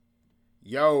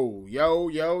Yo, yo,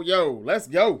 yo, yo, let's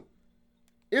go.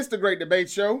 It's the Great Debate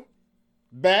Show.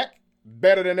 Back,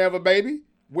 better than ever, baby,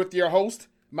 with your host,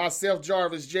 myself,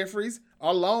 Jarvis Jeffries,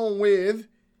 along with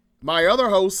my other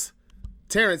host,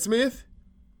 Terrence Smith.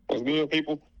 What's good,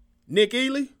 people? Nick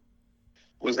Ely.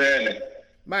 What's happening?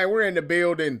 Man, we're in the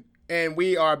building, and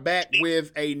we are back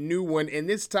with a new one. And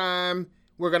this time,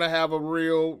 we're going to have a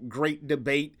real great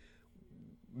debate.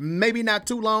 Maybe not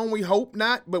too long, we hope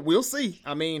not, but we'll see.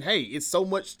 I mean, hey, it's so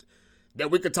much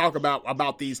that we could talk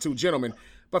about these two gentlemen.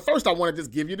 But first, I want to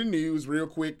just give you the news real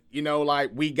quick. You know,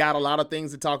 like, we got a lot of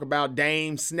things to talk about.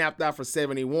 Dame snapped out for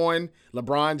 71.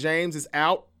 LeBron James is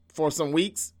out for some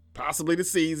weeks, possibly the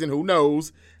season. Who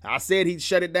knows? I said he'd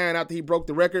shut it down after he broke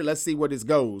the record. Let's see where this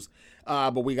goes.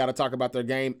 But we got to talk about their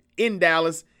game in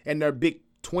Dallas and their big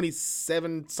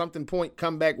 27-something point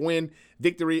comeback win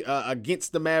victory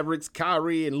against the Mavericks.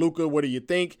 Kyrie and Luka, what do you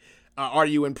think? Are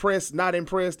you impressed? Not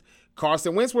impressed?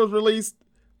 Carson Wentz was released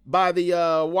by the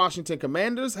Washington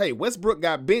Commanders. Hey, Westbrook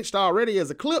got benched already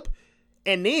as a clip.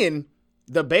 And then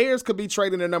the Bears could be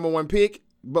trading their number one pick,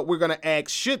 but we're going to ask,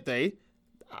 should they?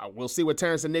 We'll see what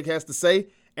Terrence and Nick has to say.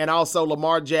 And also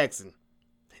Lamar Jackson.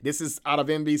 This is out of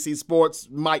NBC Sports.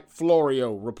 Mike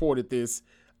Florio reported this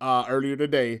earlier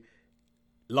today.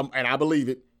 And I believe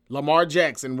it, Lamar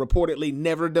Jackson reportedly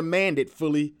never demanded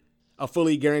a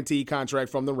fully guaranteed contract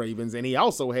from the Ravens, and he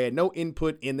also had no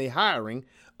input in the hiring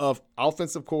of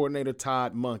offensive coordinator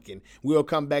Todd Monken. We'll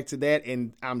come back to that,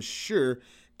 and I'm sure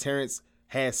Terrence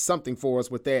has something for us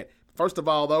with that. First of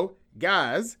all, though,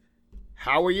 guys,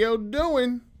 how are you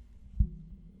doing?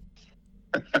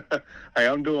 Hey,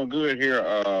 I'm doing good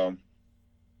here.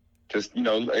 Just,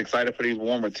 excited for these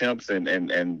warmer temps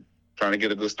and trying to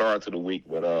get a good start to the week.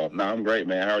 But I'm great,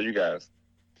 man. How are you guys?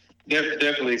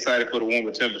 Definitely excited for the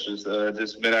warmer temperatures.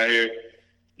 Just been out here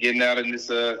getting out in this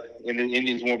in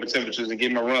these warmer temperatures and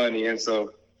getting my run in.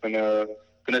 So gonna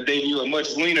debut a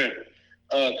much leaner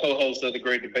co-host of the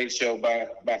Great Debate Show by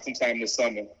sometime this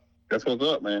summer. That's what's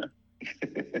up, man.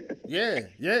 Yeah,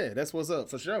 that's what's up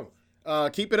for sure.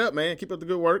 Keep it up, man. Keep up the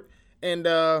good work. And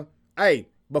hey,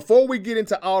 before we get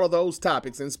into all of those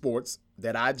topics in sports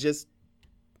that I just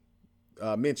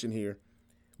mention here,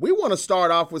 we want to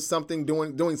start off with something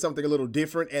doing something a little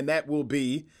different, and that will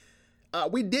be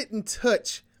we didn't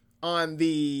touch on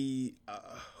the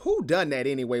who done that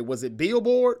anyway. Was it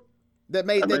Billboard that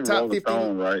made that top 50?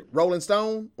 Stone, right? Rolling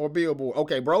Stone or Billboard?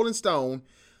 Okay, Rolling Stone,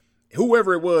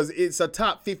 whoever it was, it's a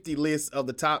top 50 list of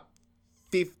the top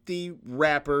 50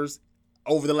 rappers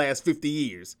over the last 50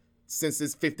 years, since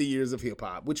it's 50 years of hip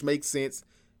hop, which makes sense.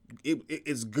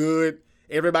 It's good.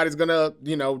 Everybody's going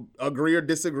to, agree or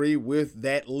disagree with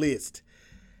that list.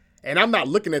 And I'm not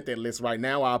looking at that list right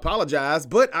now. I apologize.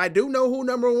 But I do know who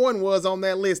number one was on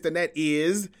that list, and that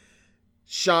is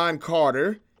Sean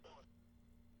Carter,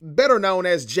 better known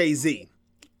as Jay-Z.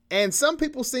 And some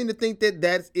people seem to think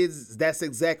that's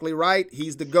exactly right.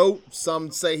 He's the GOAT.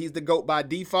 Some say he's the GOAT by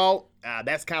default.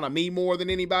 That's kind of me more than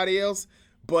anybody else.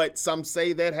 But some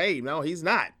say that, hey, no, he's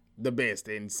not the best,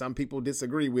 and some people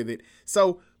disagree with it.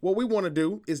 So what we want to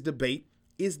do is debate,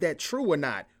 is that true or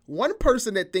not? One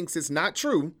person that thinks it's not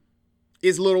true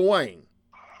is Lil Wayne.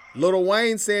 Lil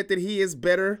Wayne said that he is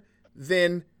better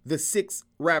than the 6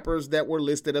 rappers that were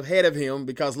listed ahead of him,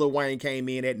 because Lil Wayne came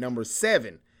in at number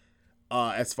 7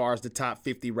 as far as the top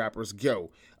 50 rappers go.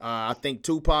 I think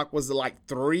Tupac was like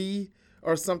 3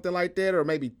 or something like that, or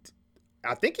maybe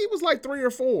I think he was like 3 or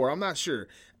 4. I'm not sure.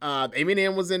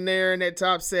 Eminem was in there in that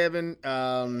top 7.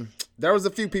 There was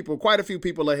quite a few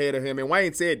people ahead of him. And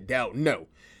Wayne said, doubt no.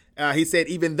 He said,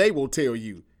 even they will tell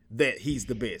you that he's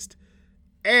the best.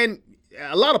 And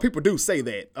a lot of people do say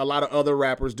that. A lot of other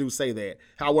rappers do say that.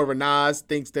 However, Nas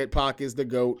thinks that Pac is the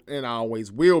GOAT and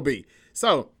always will be.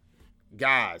 So,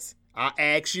 guys, I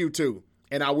ask you to,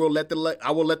 and I will let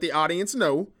the audience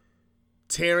know,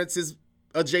 Terrence is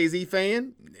a Jay-Z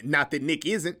fan. Not that Nick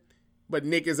isn't, but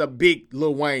Nick is a big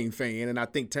Lil Wayne fan, and I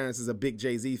think Terrence is a big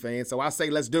Jay-Z fan. So I say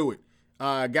let's do it.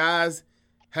 Guys,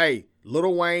 hey,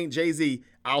 Lil Wayne, Jay-Z.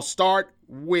 I'll start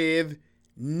with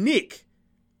Nick.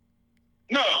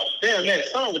 No, damn that.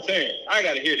 Start with Terrence. I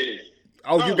gotta hear this.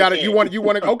 Oh, you got it. You want to?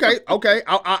 Okay. I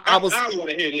want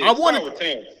to hear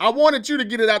this. I wanted you to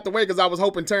get it out the way because I was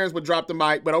hoping Terrence would drop the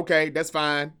mic, but okay, that's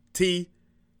fine. T,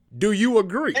 do you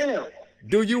agree? Damn.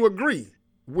 Do you agree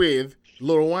with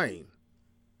Lil Wayne?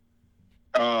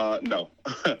 No.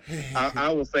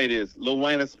 I will say this: Lil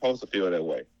Wayne is supposed to feel that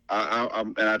way.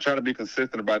 I try to be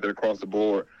consistent about that across the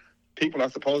board. People are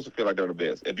supposed to feel like they're the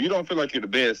best. If you don't feel like you're the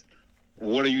best,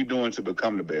 what are you doing to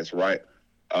become the best, right?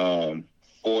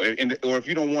 Or if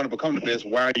you don't want to become the best,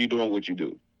 why are you doing what you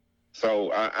do?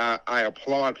 So I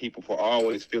applaud people for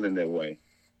always feeling that way,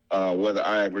 whether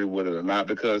I agree with it or not.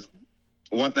 Because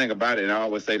one thing about it, and I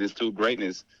always say this too,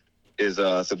 greatness is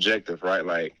subjective, right?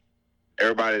 Like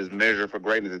everybody's measure for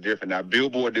greatness is different. Now,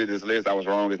 Billboard did this list. I was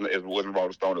wrong. It wasn't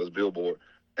Rolling Stone. It was Billboard.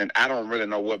 And I don't really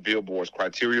know what Billboard's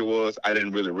criteria was. I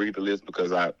didn't really read the list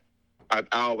because I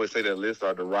always say that lists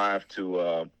are derived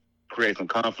to create some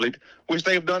conflict, which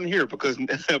they've done here because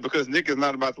Nick is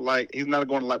not about to he's not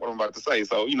going to like what I'm about to say.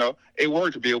 So, it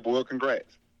worked, Billboard.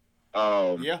 Congrats.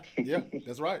 Yeah,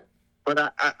 that's right.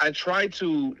 But I try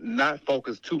to not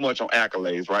focus too much on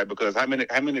accolades, right? Because how many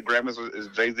Grammys is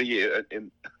Jay-Z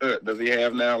does he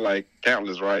have now? Like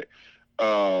countless, right?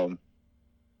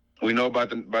 We know about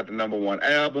the number one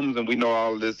albums, and we know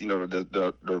all of this.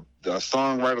 The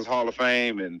Songwriters Hall of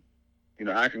Fame, and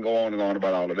I can go on and on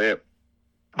about all of that.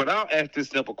 But I'll ask this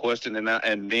simple question,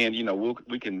 and then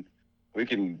we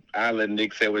can I'll let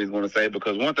Nick say what he's going to say,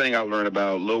 because one thing I've learned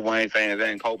about Lil Wayne fans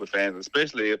and Kobe fans,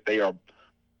 especially if they are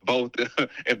both,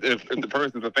 if the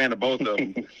person's a fan of both of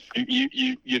them,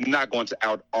 you're not going to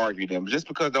out argue them just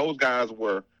because those guys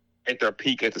were at their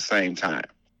peak at the same time,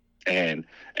 and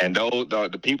those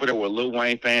the people that were Lil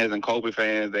Wayne fans and Kobe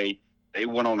fans, they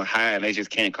went on a high and they just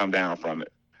can't come down from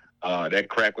it. That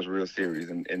crack was real serious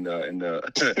in the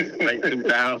late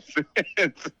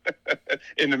 2000s,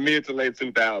 in the mid to late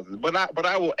 2000s. But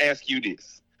I will ask you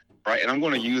this, right? And I'm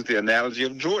going to use the analogy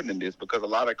of Jordan in this, because a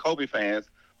lot of Kobe fans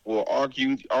will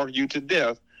argue to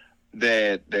death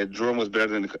that Jordan was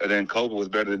better than Kobe was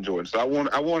better than Jordan. So I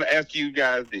want to ask you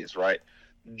guys this, right?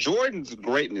 Jordan's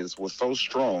greatness was so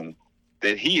strong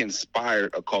that he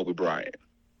inspired a Kobe Bryant,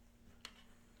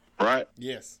 right?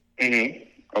 Yes. Mm-hmm.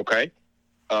 Okay.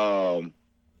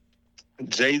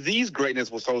 Jay-Z's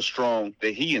greatness was so strong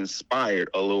that he inspired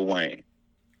a Lil Wayne.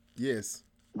 Yes.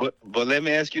 But let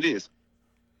me ask you this.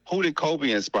 Who did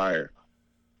Kobe inspire?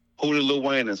 Who did Lil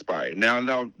Wayne inspire?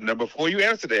 Now, before you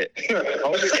answer that,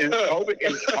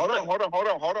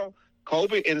 hold on.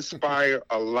 Kobe inspired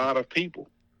a lot of people,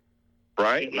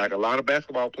 right? Like a lot of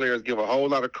basketball players give a whole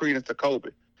lot of credence to Kobe.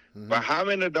 Mm-hmm. But how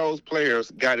many of those players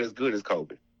got as good as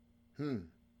Kobe?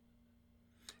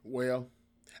 Well,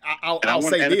 I'll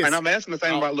say this. And I'm asking the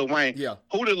same about Lil Wayne. Yeah.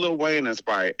 Who did Lil Wayne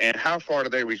inspire, and how far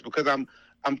did they reach? Because I'm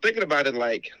thinking about it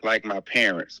like my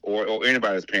parents or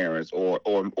anybody's parents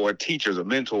or teachers or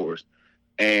mentors,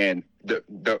 and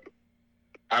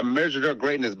I measure their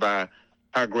greatness by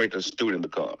how great the student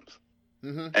becomes.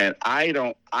 Mm-hmm. And I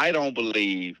don't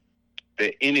believe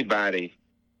that anybody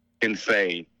can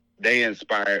say they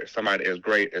inspired somebody as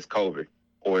great as Kobe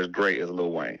or as great as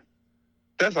Lil Wayne.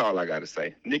 That's all I got to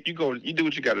say. Nick, you do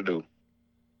what you got to do.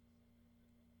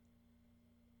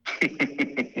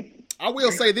 I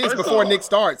will say this before Nick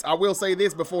starts. I will say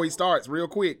this before he starts real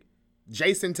quick.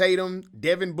 Jason Tatum,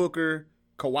 Devin Booker,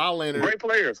 Kawhi Leonard. Great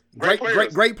players.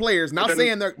 Great players. Not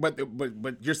saying they're, but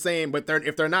you're saying, but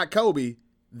if they're not Kobe,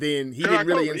 then he didn't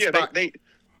really inspire. Yeah,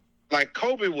 like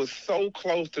Kobe was so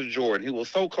close to Jordan. He was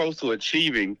so close to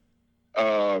achieving,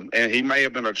 and he may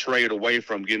have been a trade away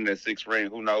from getting that 6th ring.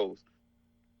 Who knows?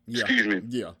 Yeah. Excuse me.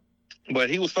 Yeah. But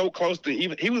he was so close to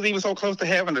even so close to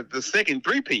having the second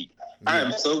three-peat. I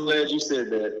am so glad you said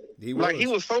that. He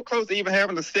was so close to even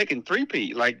having the second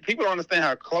three-peat. Like, people don't understand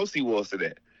how close he was to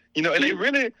that. And they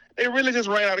really just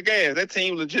ran out of gas. That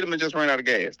team legitimately just ran out of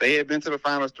gas. They had been to the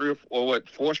finals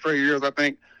 4 straight years, I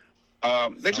think.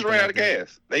 They just ran out of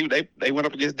gas. They went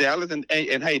up against Dallas, and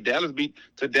hey,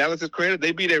 to Dallas's credit,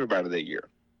 they beat everybody that year.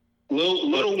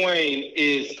 Lil Wayne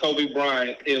is Kobe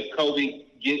Bryant. If Kobe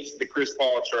gets the Chris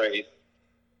Paul trade,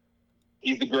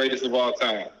 he's the greatest of all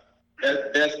time.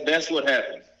 That's what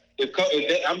happens.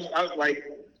 I'm like,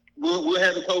 we'll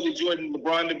have the Kobe Jordan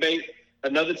LeBron debate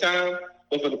another time.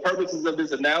 But for the purposes of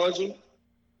this analogy,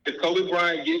 if Kobe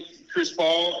Bryant gets Chris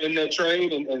Paul in that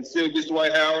trade and still gets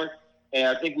Dwight Howard, and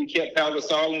I think we kept Pau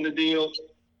Gasol in the deal,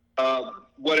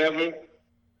 however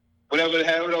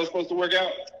that was supposed to work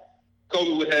out,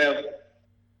 Kobe would have,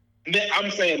 I'm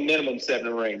saying minimum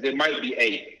 7 rings. It might be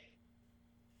 8.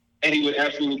 And he would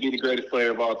absolutely be the greatest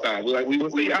player of all time. We have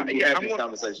this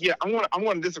conversation. Yeah, I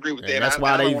want to disagree with that. That's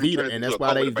why they vetoed. And that's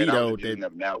why they vetoed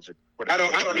that. I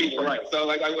don't either. Right. So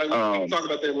we'll talk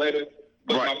about that later.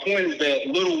 But my point is that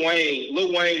Lil Wayne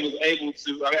was able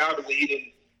to. I mean, obviously he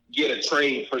didn't get a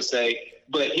trade per se,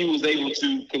 but he was able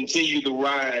to continue the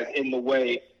rise in the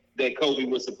way that Kobe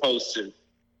was supposed to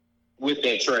with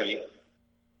that trade.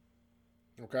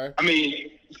 Okay. I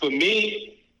mean, for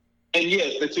me. And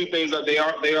yes, the two things they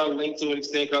are linked to an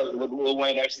extent. Because Lil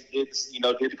Wayne actually did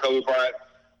the Kobe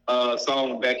Bryant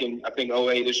song back in, I think,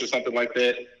 08-ish or something like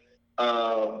that.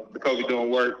 The Kobe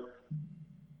Doing Work.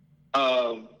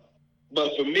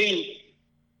 But for me,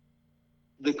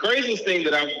 the craziest thing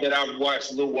that I've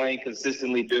watched Lil Wayne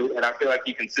consistently do, and I feel like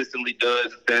he consistently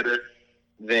does better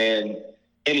than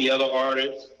any other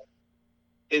artist,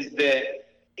 is that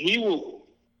he will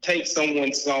take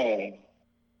someone's song,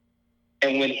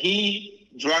 and when he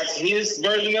drops his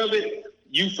version of it,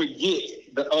 you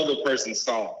forget the other person's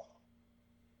song.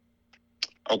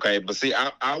 Okay, but see,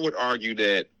 I would argue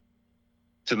that,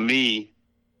 to me,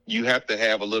 you have to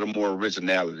have a little more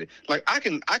originality. Like, I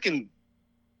can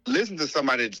listen to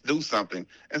somebody do something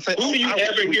and say, who do you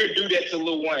ever hear do that to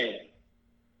Lil Wayne?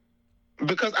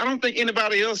 Because I don't think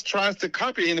anybody else tries to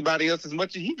copy anybody else as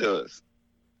much as he does.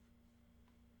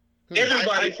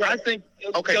 Everybody, I think.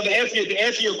 Okay. So to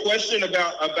answer your question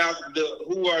about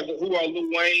who are Lil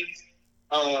Wayne's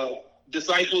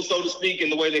disciples, so to speak, in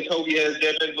the way that Kobe has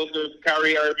Devin Booker,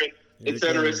 Kyrie Irving, et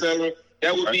cetera,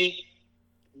 that would be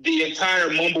the entire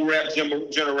mumble rap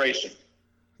generation.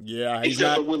 Yeah,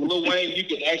 except with Lil Wayne, you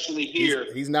can actually hear.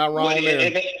 He's not wrong there,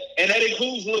 and that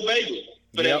includes Lil Baby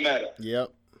for that matter.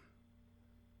 Yep.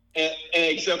 And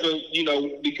except for,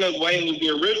 because Wayne was the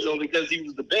original, because he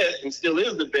was the best and still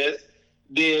is the best,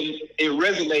 then it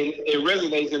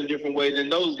resonates in a different way than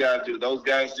those guys do. Those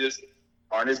guys just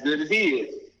aren't as good as he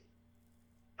is.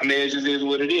 I mean, it just is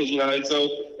what it is, and so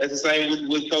that's the same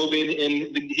with Kobe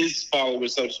and his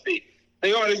followers, so to speak.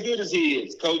 They aren't as good as he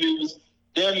is. Kobe was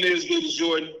damn near as good as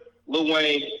Jordan. Lil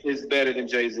Wayne is better than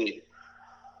Jay-Z.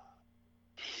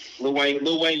 Lil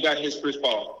Wayne got his Chris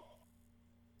Paul.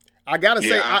 I gotta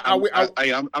say,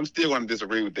 I'm still going to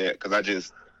disagree with that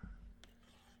because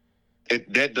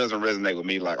that doesn't resonate with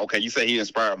me. Like, okay, you say he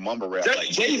inspired mumble rap.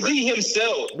 Jay-Z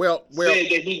himself said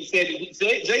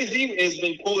that Jay-Z has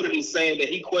been quoted as saying that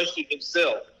he questioned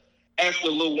himself after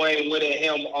Lil Wayne went at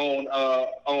him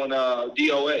on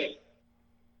DOA.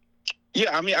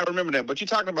 Yeah, I mean, I remember that. But you're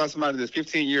talking about somebody that's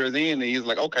 15 years in, and he's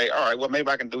like, okay, all right, well, maybe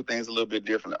I can do things a little bit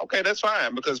different. Okay, that's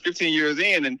fine, because 15 years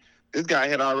in, and this guy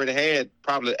had already had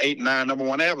probably 8, 9 number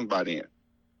one albums by then.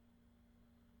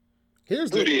 Who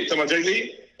did? Talking about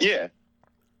Jay-Z? Yeah.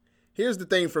 Here's the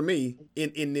thing for me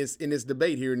in this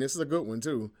debate here, and this is a good one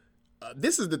too.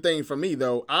 This is the thing for me,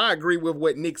 though. I agree with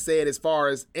what Nick said as far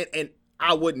as, and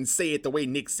I wouldn't say it the way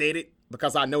Nick said it,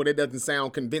 because I know that doesn't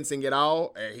sound convincing at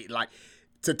all.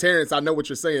 To Terrence, I know what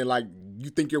you're saying. Like,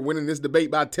 you think you're winning this debate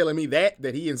by telling me that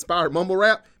he inspired mumble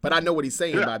rap, but I know what he's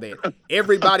saying by that.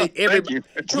 Everybody,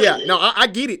 yeah, no, I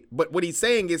get it. But what he's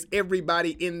saying is everybody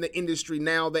in the industry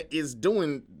now that is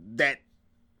doing that,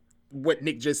 what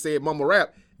Nick just said, mumble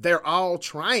rap, they're all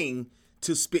trying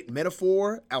to spit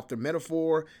metaphor after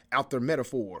metaphor after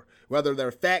metaphor, whether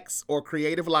they're facts or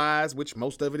creative lies, which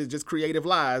most of it is just creative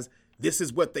lies. This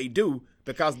is what they do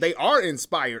because they are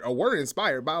inspired or were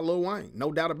inspired by Lil Wayne.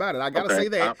 No doubt about it. I gotta say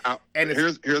that. And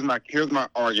here's my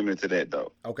argument to that,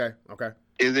 though. Okay.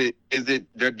 Is it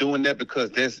they're doing that because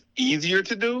that's easier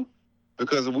to do?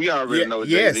 Because we already know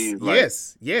Jay-Z is like,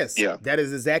 yes. Yeah. That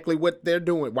is exactly what they're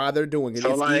doing. Why they're doing it.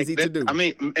 So it's easy to do. I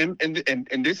mean,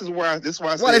 and this is why I say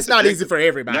well, it's not easy for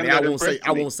everybody. I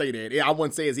won't say that. Yeah, I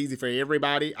wouldn't say it's easy for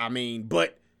everybody. I mean,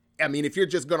 if you're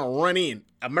just gonna run in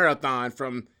a marathon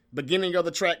from beginning of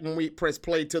the track when we press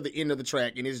play to the end of the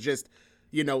track, and it's just,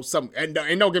 some, and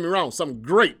don't get me wrong, some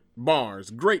great bars,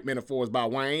 great metaphors by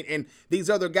Wayne, and these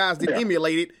other guys that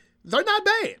emulate it, they're not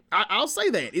bad. I'll say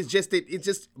that. It's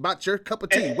just about your cup of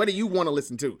tea. What do you want to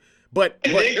listen to? But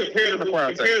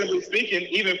comparatively speaking,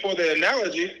 even for the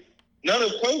analogy, none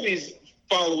of Kobe's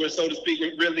followers, so to speak,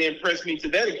 really impressed me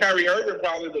today. And Kyrie Irving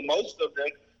probably the most of them,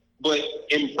 but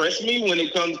impressed me when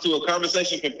it comes to a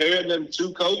conversation comparing them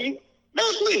to Kobe. No,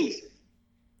 please.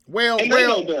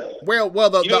 The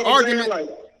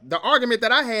argument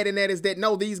that I had in that is that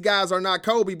no, these guys are not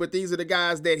Kobe, but these are the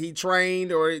guys that he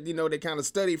trained or they kind of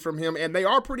studied from him, and they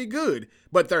are pretty good,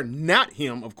 but they're not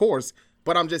him, of course.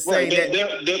 But I'm just saying but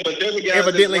there's a guy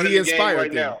evidently he inspired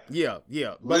right them. Now.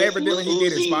 Yeah. But evidently he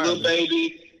did inspire them.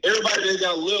 Baby, everybody that's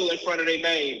got Lil in front of their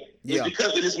name is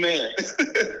because of this man.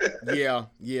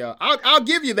 Yeah. I'll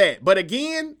give you that. But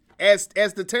again, as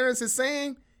the Terrence is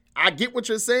saying, I get what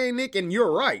you're saying, Nick, and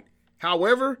you're right.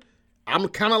 However, I'm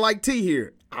kind of like T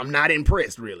here. I'm not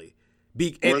impressed, really.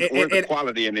 Where's the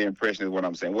quality in the impression is what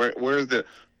I'm saying. Where's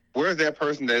that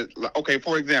person that, okay,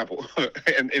 for example,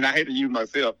 and I hate to use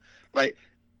myself, like,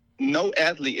 no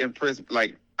athlete impressed,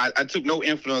 like, I took no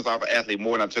influence off an athlete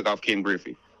more than I took off Ken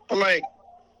Griffey. But, like,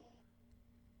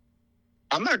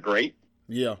 I'm not great.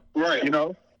 Yeah. Right.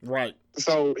 Right.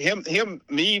 So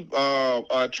me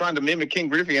trying to mimic Ken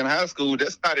Griffey in high school,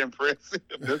 that's not impressive.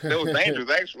 That was dangerous,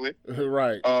 actually.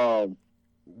 Right.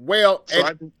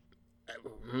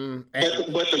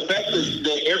 But the fact is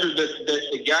that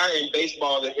the guy in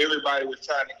baseball that everybody was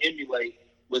trying to emulate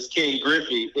was Ken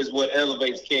Griffey is what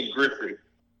elevates Ken Griffey.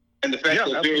 And the fact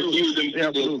that very few of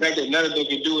them, the fact that none of them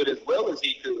can do it as well as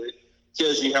he could,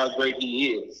 tells you how great he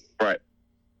is. Right.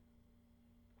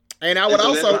 And I would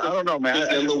also, I don't know, man.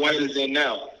 And Lil Wayne is in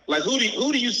now. Like who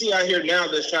do you see out here now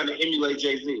that's trying to emulate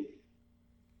Jay-Z?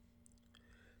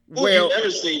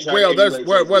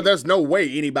 There's no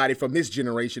way anybody from this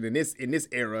generation in this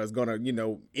era is gonna,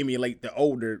 emulate the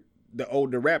older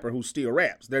rapper who still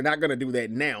raps. They're not gonna do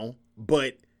that now.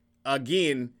 But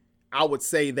again, I would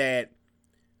say that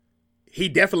he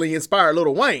definitely inspired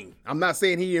Lil Wayne. I'm not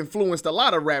saying he influenced a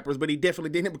lot of rappers, but he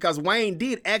definitely did, because Wayne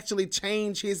did actually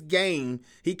change his game.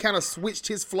 He kind of switched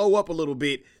his flow up a little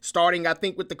bit, starting, I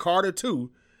think, with the Carter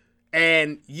 2.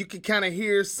 And you can kind of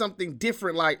hear something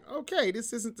different, like, okay,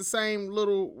 this isn't the same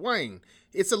Lil Wayne.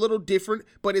 It's a little different,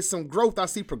 but it's some growth. I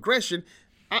see progression.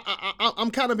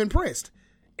 I'm kind of impressed.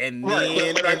 And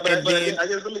then, I guess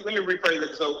let me rephrase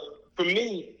it. So for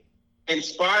me,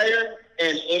 inspire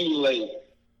and emulate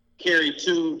carry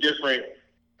two different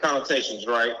connotations,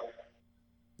 right?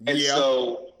 And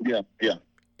yeah.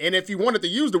 And if you wanted to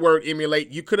use the word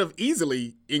emulate, you could have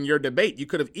easily, in your debate,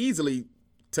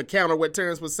 to counter what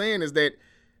Terrence was saying, is that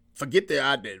forget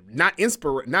the not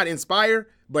inspire,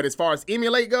 but as far as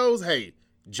emulate goes, hey,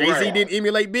 Jay-Z didn't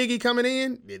emulate Biggie coming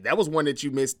in. That was one that you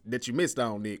missed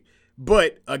on, Nick.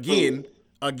 But again,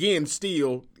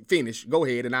 still finish. Go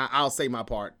ahead, and I'll say my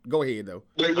part. Go ahead, though.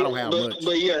 I don't have much.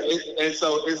 But yeah, and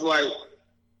so it's like,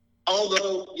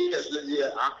 although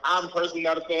I'm personally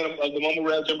not a fan of the mumble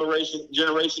rap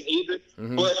generation either.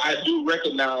 Mm-hmm. But I do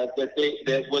recognize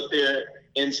that what they're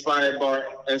inspired by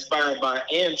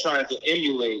and trying to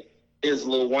emulate is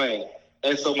Lil Wayne.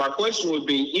 And so my question would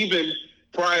be, even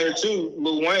prior to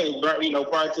Lil Wayne,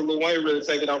 really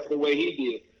taking off the way he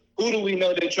did, who do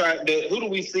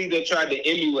we see that tried to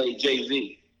emulate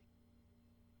Jay-Z?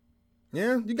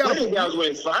 Yeah, you got some guys were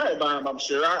inspired by him, I'm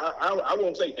sure. I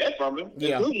won't take that from him,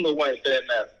 including Lil Wayne for that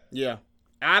matter. Yeah.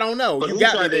 I don't know. But you who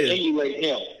got tried me there. To emulate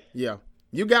him? Yeah.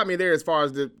 You got me there as far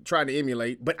as trying to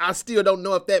emulate, but I still don't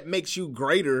know if that makes you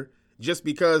greater just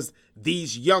because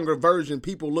these younger version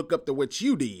people look up to what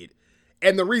you did.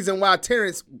 And the reason why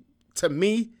Terrence, to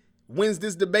me, wins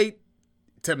this debate,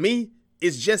 to me,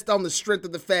 is just on the strength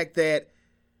of the fact that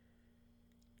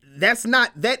that's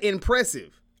not that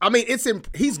impressive. I mean,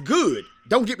 he's good,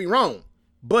 don't get me wrong,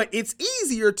 but it's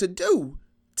easier to do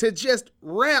to just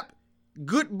rap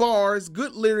good bars,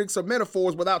 good lyrics or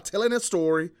metaphors without telling a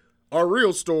story, a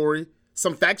real story,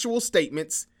 some factual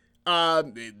statements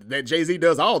that Jay-Z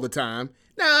does all the time.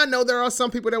 Now, I know there are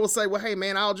some people that will say, well, hey,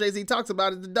 man, all Jay-Z talks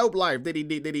about is the dope life that he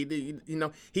did,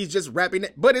 he's just rapping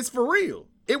it. But it's for real.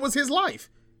 It was his life.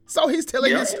 So he's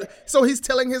telling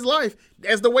his life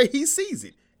as the way he sees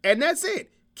it. And that's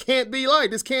it. Can't be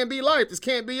life. This can't be life. This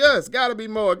can't be us. Gotta be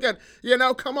more.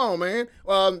 Come on, man.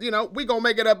 We gonna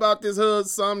make it up out this hood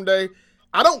someday.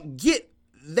 I don't get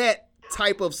that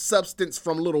type of substance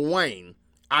from Lil Wayne.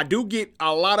 I do get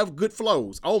a lot of good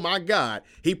flows. Oh my God.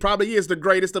 He probably is the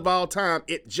greatest of all time.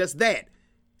 It's just that.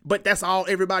 But that's all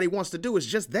everybody wants to do is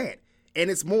just that. And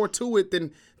it's more to it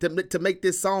than to make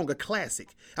this song a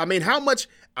classic. I mean, how much,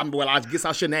 I guess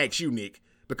I shouldn't ask you, Nick,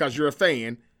 because you're a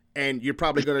fan and you're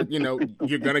probably going to,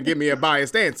 you're going to give me a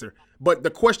biased answer. But the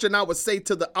question I would say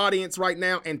to the audience right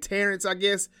now, and Terrence, I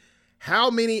guess, how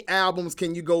many albums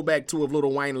can you go back to of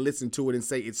Lil Wayne and listen to it and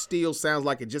say it still sounds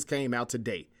like it just came out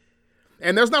today?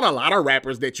 And there's not a lot of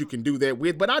rappers that you can do that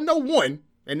with, but I know one,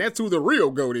 and that's who the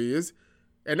real GOAT is,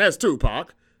 and that's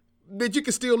Tupac, that you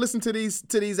can still listen to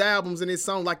these albums and it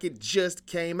sounds like it just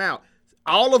came out.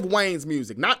 All of Wayne's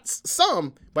music, not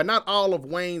some, but not all of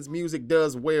Wayne's music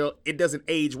does well. It doesn't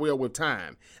age well with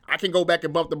time. I can go back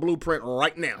and bump the Blueprint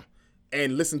right now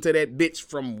and listen to that bitch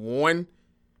from 1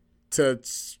 to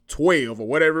 12 or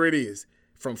whatever it is,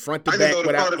 from front to back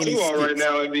without any skips. I can go to Carter 2 right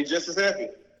now and be just as happy.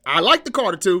 I like the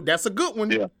Carter 2. That's a good one.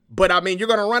 Yeah. But, I mean, you're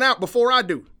going to run out before I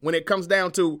do when it comes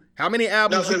down to how many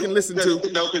albums you can listen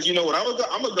to. No, because you know what? I'm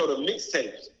going to go to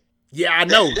mixtapes. Yeah, I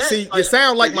know. See, you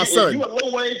sound like my son. If you're a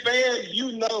Lil Wayne fan,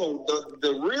 you know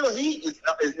the real heat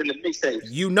is in the mixtapes.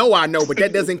 You know I know, but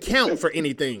that doesn't count for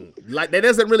anything. Like, that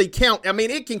doesn't really count. I mean,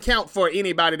 it can count for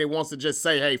anybody that wants to just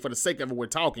say, hey, for the sake of it, we're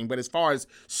talking. But as far as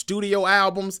studio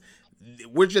albums,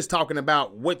 we're just talking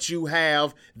about what you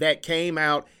have that came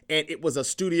out and it was a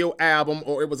studio album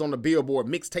or it was on the Billboard.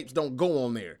 Mixtapes don't go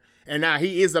on there. And now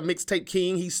he is a mixtape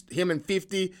king. Him and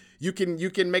 50. You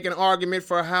can make an argument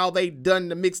for how they done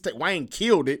the mixtape. Wayne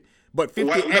killed it, but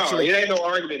 50 actually. It ain't no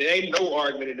argument. It ain't no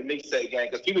argument in the mixtape game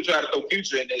because people try to throw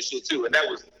Future in that shit too, and that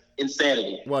was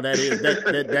insanity. Well, that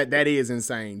is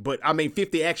insane. But I mean,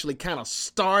 50 actually kind of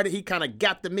started. He kind of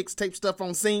got the mixtape stuff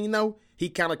on scene though. He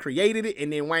kind of created it,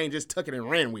 and then Wayne just took it and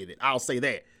ran with it. I'll say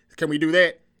that. Can we do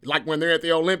that? Like when they're at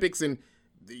the Olympics and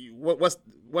what is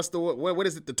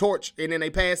it? The torch, and then they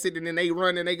pass it, and then they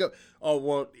run and they go. Oh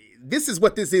well, this is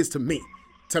what this is to me.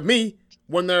 To me,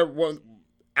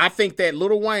 I think that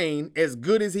Lil Wayne, as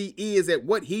good as he is at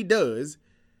what he does,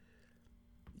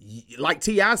 like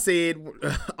T.I. said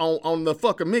on the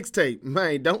fucking mixtape,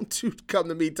 man, don't you come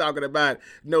to me talking about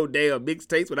no damn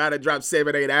mixtapes when I done dropped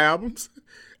 7-8 albums.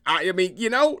 I mean,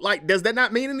 like, does that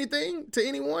not mean anything to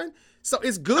anyone? So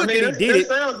it's good that he did it.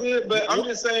 That sounds good, but I'm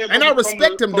just saying. And I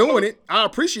respect him doing it. I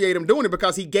appreciate him doing it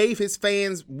because he gave his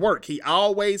fans work. He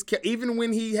always kept, even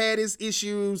when he had his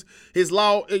issues, his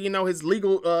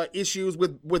legal issues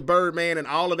with Birdman and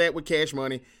all of that with Cash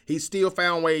Money, he still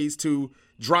found ways to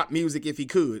drop music if he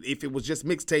could. If it was just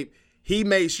mixtape, he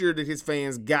made sure that his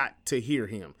fans got to hear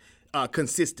him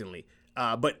consistently.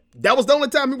 But that was the only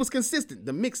time he was consistent,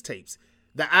 the mixtapes.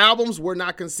 The albums were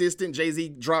not consistent. Jay-Z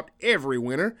dropped every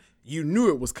winter. You knew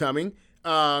it was coming.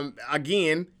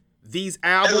 Again, these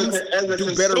albums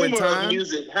do better in time. Of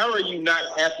music, how are you not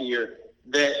happier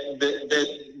that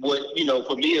what,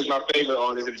 for me as my favorite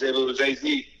artist, if it was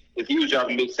Jay-Z, if he was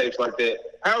dropping mixtapes like that,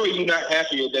 how are you not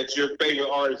happier that your favorite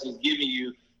artist is giving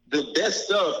you the best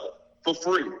stuff for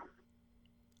free?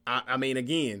 I mean,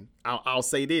 again, I'll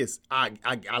say this. I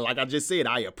like I just said,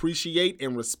 I appreciate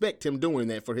and respect him doing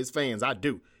that for his fans. I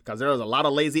do. Because there's a lot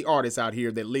of lazy artists out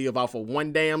here that live off of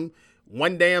one damn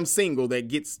single that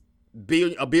gets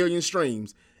a billion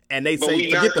streams, and they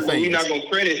say forget the fans. We're not going to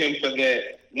credit him for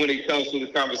that when it comes to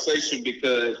the conversation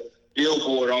because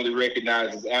Billboard only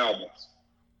recognizes albums.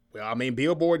 Well, I mean,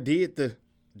 Billboard did the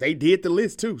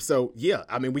list too. So yeah,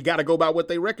 I mean, we got to go by what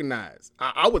they recognize.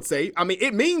 I would say, I mean,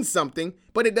 it means something,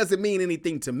 but it doesn't mean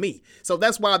anything to me. So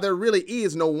that's why there really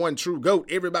is no one true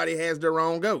GOAT. Everybody has their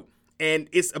own GOAT. And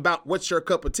it's about what's your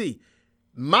cup of tea.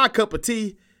 My cup of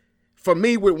tea, for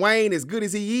me with Wayne, as good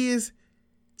as he is,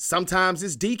 sometimes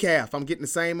it's decaf. I'm getting the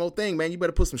same old thing, man. You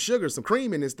better put some sugar, some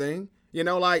cream in this thing.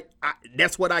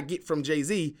 That's what I get from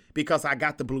Jay-Z because I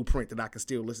got the Blueprint that I can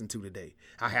still listen to today.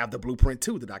 I have the Blueprint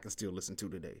 2 that I can still listen to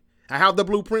today. I have the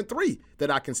Blueprint 3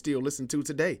 that I can still listen to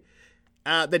today.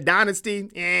 The Dynasty,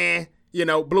 the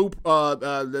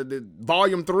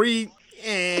Volume 3,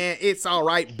 it's all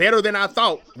right. Better than I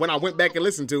thought when I went back and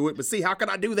listened to it. But see, how could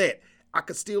I do that? I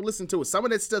could still listen to it. Some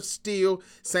of that stuff still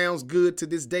sounds good to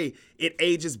this day. It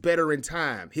ages better in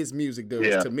time. His music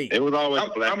does to me. It was always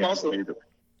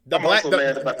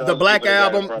the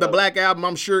Black album,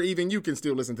 I'm sure even you can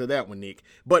still listen to that one, Nick.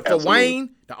 But for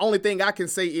Wayne, the only thing I can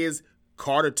say is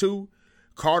Carter 2,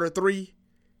 Carter 3.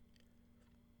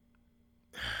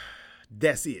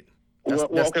 That's it.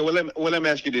 Okay. Let me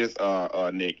ask you this,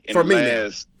 Nick.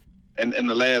 In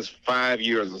the last 5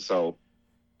 years or so,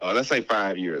 let's say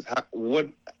 5 years, what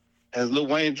has Lil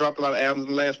Wayne dropped a lot of albums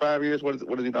in the last 5 years? What has he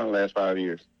done in the last 5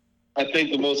 years? I think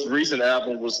the most recent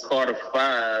album was Carter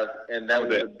 5, and that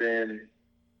would have been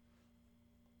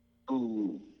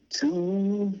 2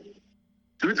 or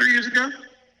 3 years ago.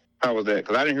 How was that?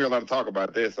 Because I didn't hear a lot of talk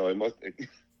about this, so it must.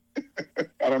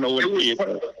 I don't know what it is.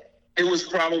 It was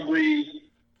probably.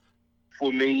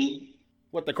 For me,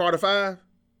 what, the Carter 5?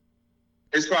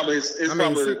 It's probably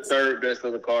the third best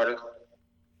of the Carters.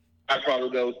 I'd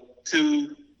probably go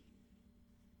 2.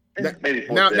 Maybe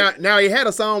 4. Now he had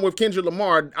a song with Kendrick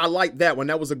Lamar. I like that one.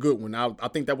 That was a good one. I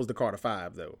think that was the Carter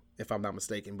 5 though, if I'm not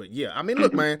mistaken. But yeah, I mean,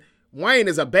 look, man, Wayne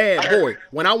is a bad boy.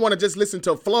 When I want to just listen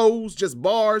to flows, just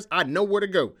bars, I know where to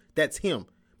go. That's him.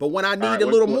 But when I need a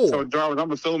little more, so Jarvis,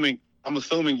 I'm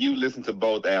assuming you listened to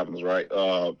both albums, right?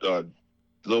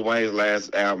 Lil Wayne's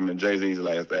last album and Jay-Z's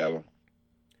last album.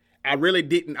 I really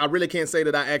didn't. I really can't say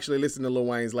that I actually listened to Lil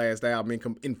Wayne's last album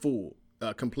in full,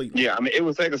 completely. Yeah, I mean, it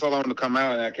was taking so long to come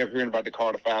out, and I kept hearing about the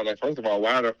Carter 5. Like, first of all,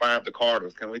 why are there 5 the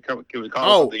Carters? Can we call it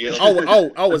something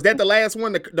else? Is that the last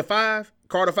one? The 5?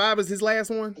 Carter 5 is his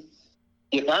last one?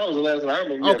 If I was the last one, I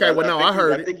remember. Okay, well, no, I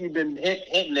heard it. I think you've been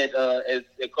hinting at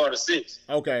Carter 6.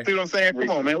 Okay. See what I'm saying? Come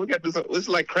on, man. We got this. It's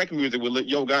like crack music with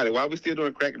Yo Gotti. Why are we still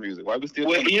doing crack music? Why are we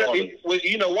still doing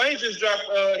Wayne just dropped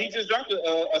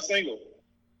a single.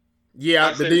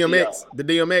 Yeah, the DMX. The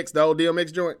DMX, the old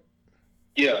DMX joint.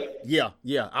 Yeah.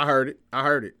 I heard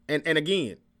it. And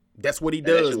again, that's what he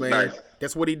does, man. Nice.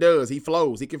 That's what he does. He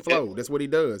flows. He can flow. That's what he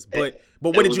does. But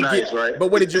what did you get? Right?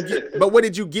 But what did you get? But what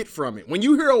did you get from it? When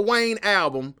you hear a Wayne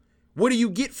album, what do you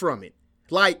get from it?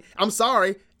 Like, I'm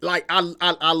sorry. Like,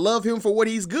 I love him for what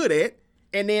he's good at,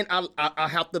 and then I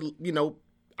have to,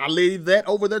 I leave that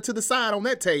over there to the side on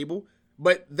that table.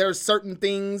 but there's certain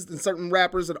things and certain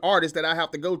rappers and artists that I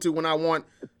have to go to when I want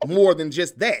more than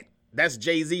just that. That's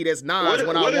Jay-Z, that's Nas.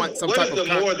 When I want some type of... What is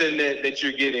the more than that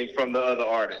you're getting from the other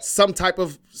artists? Some type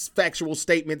of factual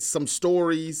statements, some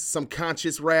stories, some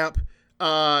conscious rap.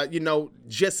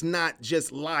 Just not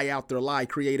just lie after lie,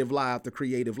 creative lie after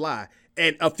creative lie.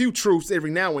 And a few truths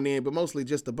every now and then, but mostly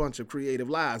just a bunch of creative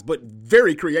lies, but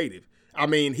very creative. I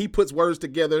mean, he puts words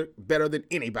together better than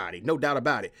anybody, no doubt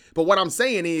about it. But what I'm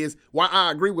saying is, why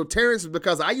I agree with Terrence is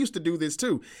because I used to do this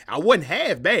too. I wasn't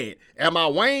half bad. Am I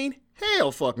Wayne?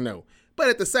 Hell fuck no. But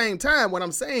at the same time, what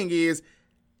I'm saying is,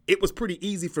 it was pretty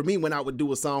easy for me when I would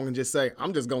do a song and just say,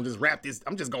 I'm just gonna rap this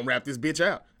bitch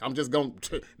out. I'm just gonna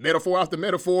metaphor after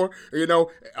metaphor,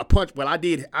 a punch. Well, I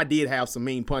did have some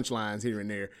mean punchlines here and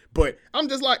there, but I'm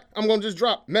just like, I'm gonna just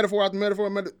drop metaphor after metaphor.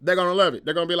 They're gonna love it.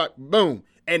 They're gonna be like, boom.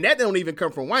 And that don't even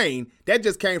come from Wayne. That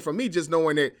just came from me just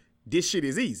knowing that this shit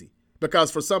is easy.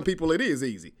 Because for some people it is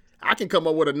easy. I can come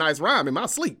up with a nice rhyme in my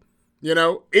sleep.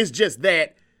 It's just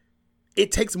that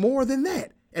it takes more than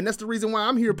that. And that's the reason why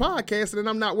I'm here podcasting and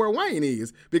I'm not where Wayne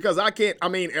is. Because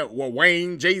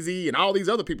Wayne, Jay-Z, and all these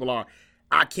other people are.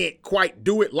 I can't quite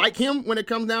do it like him when it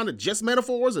comes down to just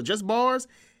metaphors or just bars.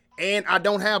 And I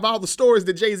don't have all the stories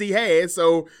that Jay-Z has.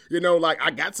 So,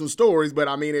 I got some stories, but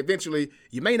eventually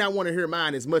you may not want to hear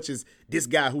mine as much as this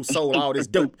guy who sold all this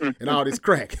dope and all this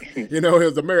crack.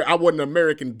 I wasn't an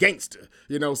American gangster,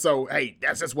 so, hey,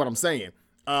 that's just what I'm saying.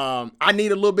 I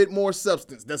need a little bit more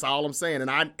substance. That's all I'm saying.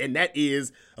 And that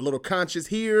is a little conscious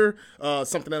here,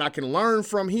 something that I can learn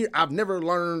from here. I've never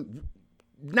learned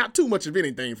not too much of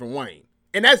anything from Wayne.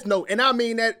 And I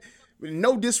mean that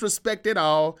no disrespect at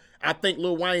all. I think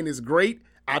Lil Wayne is great.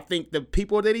 I think the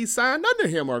people that he signed under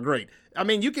him are great.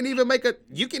 You can even make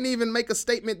a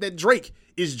statement that Drake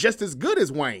is just as good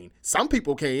as Wayne. Some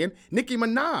people can. Nicki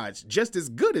Minaj, just as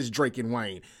good as Drake and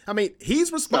Wayne.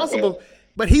 He's responsible.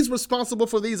 But he's responsible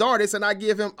for these artists, and I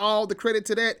give him all the credit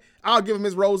to that. I'll give him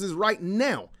his roses right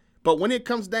now. But when it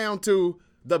comes down to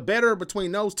the better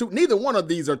between those two, neither one of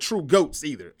these are true GOATs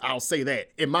either. I'll say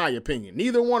that, in my opinion.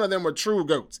 Neither one of them are true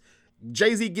GOATs.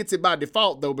 Jay-Z gets it by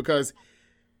default, though, because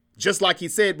just like he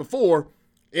said before,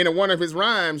 in one of his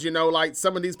rhymes,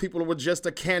 some of these people were just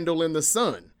a candle in the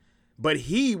sun. But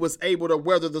he was able to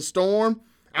weather the storm.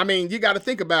 You got to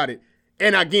think about it.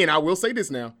 And again, I will say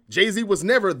this now. Jay-Z was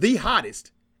never the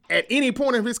hottest at any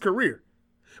point of his career.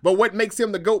 But what makes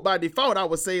him the GOAT by default, I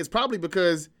would say, is probably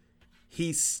because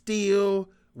he still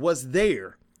was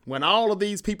there when all of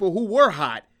these people who were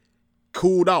hot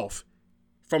cooled off.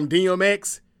 From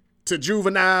DMX to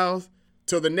Juveniles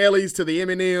to the Nellies to the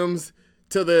Eminems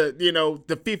to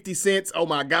the 50 Cents. Oh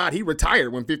my God, he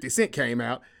retired when 50 Cent came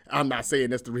out. I'm not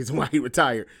saying that's the reason why he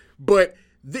retired. But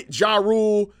Ja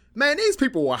Rule, man, these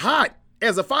people were hot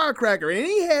as a firecracker, and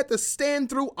he had to stand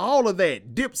through all of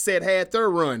that. Dipset had their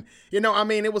run.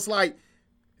 It was like,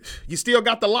 you still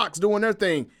got the Locks doing their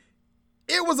thing.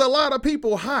 It was a lot of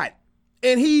people hot,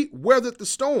 and he weathered the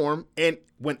storm, and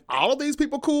when all of these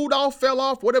people cooled off, fell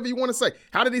off, whatever you want to say.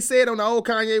 How did he say it on the old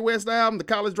Kanye West album, The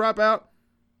College Dropout?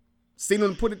 Seen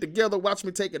them put it together, watch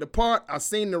me take it apart. I've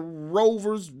seen the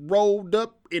Rovers rolled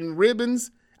up in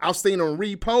ribbons. I've seen them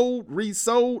repoed,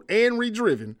 resold, and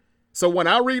redriven. So when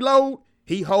I reload,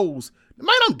 he holds.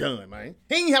 Man, I'm done, man.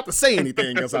 He ain't have to say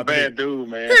anything else after that. Bad dude,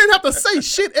 man. He didn't have to say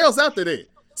shit else after that.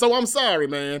 So I'm sorry,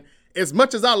 man. As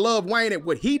much as I love Wayne and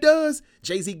what he does,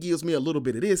 Jay-Z gives me a little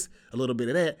bit of this, a little bit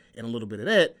of that, and a little bit of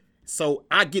that. So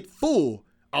I get full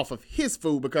off of his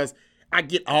food because I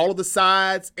get all of the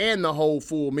sides and the whole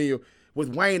full meal.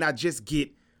 With Wayne, I just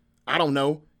get, I don't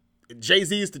know,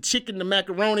 Jay-Z is the chicken, the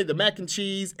macaroni, the mac and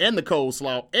cheese, and the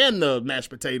coleslaw, and the mashed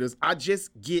potatoes. I just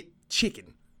get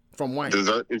chicken from Wayne.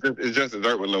 Dessert. It's just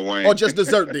dessert with Lil Wayne. Or just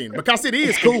dessert then, because it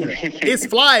is cool. It's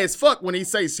fly as fuck when he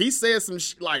says some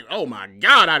shit like, oh my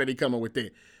God, how did he come up with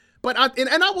that? But I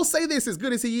will say this, as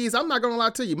good as he is, I'm not going to lie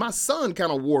to you. My son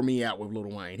kind of wore me out with Lil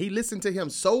Wayne. He listened to him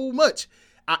so much.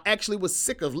 I actually was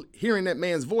sick of hearing that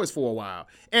man's voice for a while.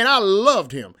 And I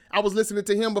loved him. I was listening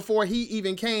to him before he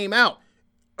even came out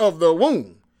of the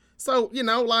womb. So,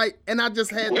 and I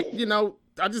just had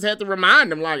to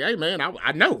remind him, like, hey man,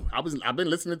 I know. I've been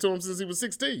listening to him since he was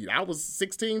 16. I was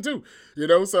 16 too,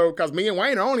 so because me and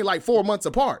Wayne are only like 4 months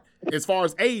apart as far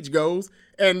as age goes.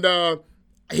 And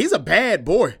he's a bad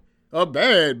boy, a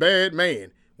bad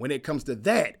man. When it comes to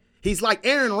that, he's like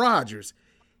Aaron Rodgers.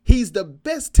 He's the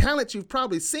best talent you've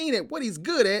probably seen at what he's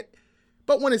good at.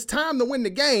 But when it's time to win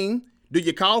the game, do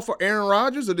you call for Aaron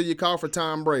Rodgers or do you call for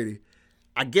Tom Brady?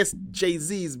 I guess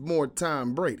Jay-Z's more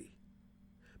Tom Brady.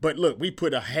 But look, we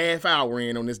put a half hour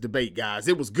in on this debate, guys.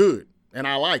 It was good, and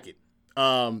I like it.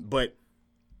 But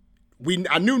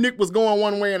I knew Nick was going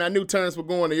one way and I knew Terrence was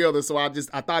going the other, so I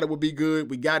thought it would be good.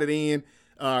 We got it in.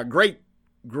 Great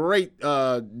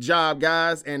job,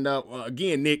 guys. And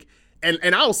again, Nick,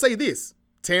 and I'll say this,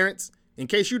 Terrence, in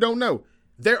case you don't know,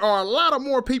 there are a lot of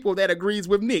more people that agrees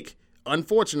with Nick,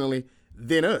 unfortunately,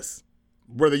 than us.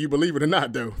 Whether you believe it or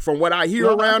not, though, from what I hear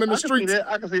around in the streets.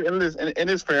 I can see that, and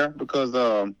it's fair because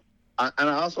I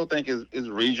also think it's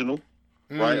regional.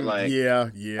 Right, like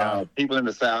people in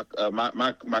the South.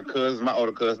 My cousins, my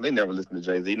older cousins, they never listen to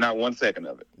Jay-Z, not 1 second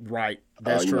of it. Right,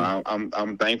 that's true.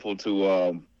 I'm thankful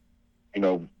to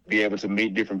be able to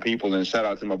meet different people, and shout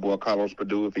out to my boy Carlos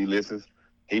Perdue if he listens.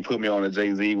 He put me on a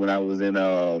Jay-Z when I was in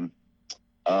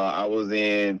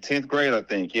 10th grade, I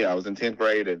think. Yeah, I was in 10th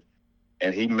grade,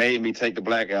 and he made me take the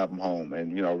Black album home,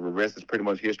 and the rest is pretty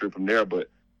much history from there. But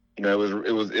it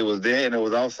was there, and it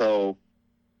was also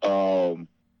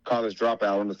College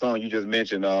Dropout on the song you just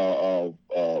mentioned,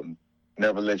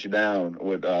 Never Let You Down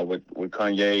with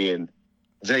Kanye and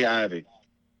Jay Ivy.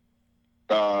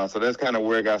 So that's kind of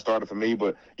where it got started for me.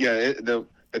 But yeah, the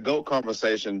GOAT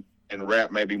conversation in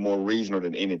rap may be more regional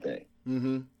than anything.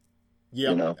 Mm-hmm.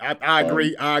 Yeah, I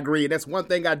agree. I agree. That's one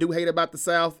thing I do hate about the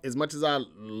South. As much as I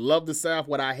love the South,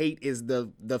 what I hate is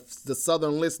the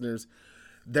Southern listeners.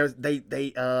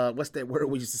 They what's that word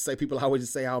we used to say? People always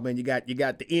just say, "Oh man, you got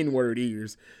the N-word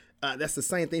ears." That's the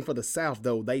same thing for the South,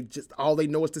 though. All they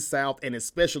know is the South, and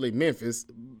especially Memphis.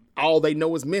 All they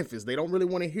know is Memphis. They don't really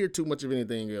want to hear too much of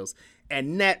anything else,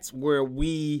 and that's where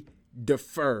we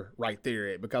defer right there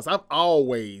at. Because I've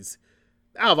always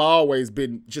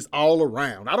been just all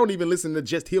around. I don't even listen to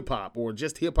just hip hop or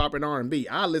just hip hop and R&B.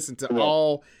 I listen to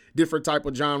all different type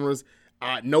of genres.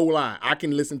 No lie, I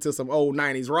can listen to some old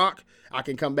 90s rock. I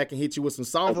can come back and hit you with some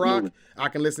soft rock. I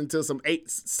can listen to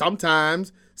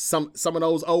sometimes some of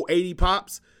those old 80 pop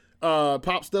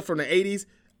stuff from the 80s.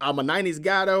 I'm a 90s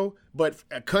guy though, but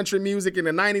country music in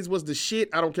the 90s was the shit.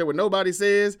 I don't care what nobody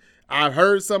says. I've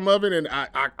heard some of it, and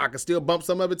I can still bump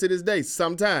some of it to this day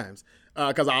sometimes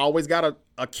because I always got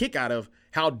a kick out of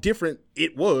how different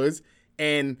it was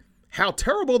and how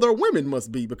terrible their women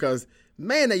must be because,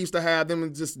 man, they used to have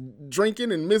them just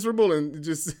drinking and miserable and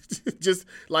just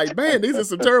like, man, these are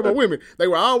some terrible women. They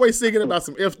were always singing about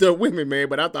some effed up women, man,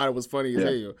 but I thought it was funny as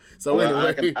hell. So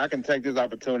anyway. I can take this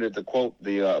opportunity to quote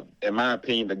in my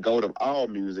opinion, the GOAT of all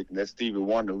music, and that's Stevie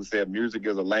Wonder, who said music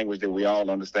is a language that we all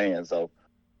understand. So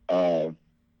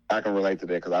I can relate to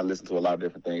that because I listen to a lot of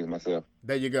different things myself.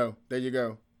 There you go.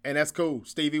 And that's cool.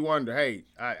 Stevie Wonder. Hey,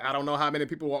 I don't know how many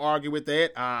people will argue with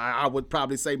that. I would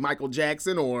probably say Michael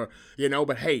Jackson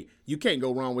but hey, you can't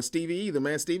go wrong with Stevie either,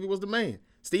 man. Stevie was the man.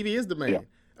 Stevie is the man.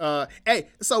 Yeah. Hey,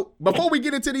 so before we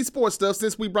get into these sports stuff,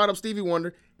 since we brought up Stevie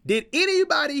Wonder, did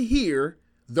anybody hear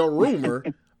the rumor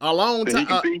a long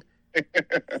time?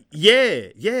 Yeah,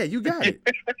 you got it.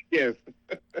 Yes.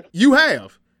 You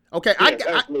have. Okay,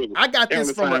 yes, I got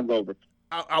this from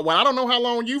well, I don't know how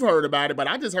long you've heard about it, but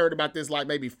I just heard about this like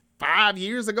maybe 5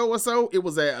 years ago or so. It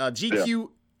was a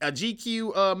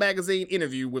GQ magazine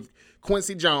interview with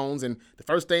Quincy Jones, and the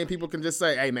first thing people can just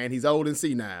say, hey, man, he's old and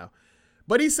senile.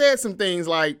 But he said some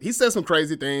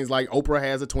crazy things like Oprah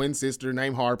has a twin sister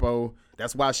named Harpo.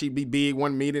 That's why she'd be big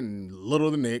one minute and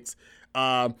little the next.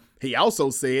 He also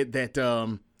said that,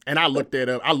 and I looked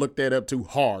that up too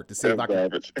hard to see if I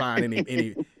could find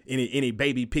any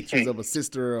baby pictures of a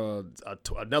sister or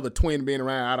another twin being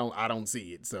around. I don't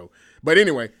see it. So, but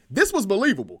anyway, this was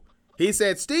believable. He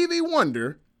said Stevie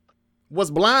Wonder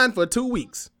was blind for 2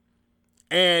 weeks,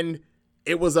 and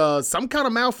it was some kind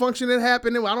of malfunction that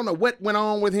happened. I don't know what went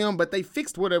on with him, but they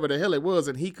fixed whatever the hell it was,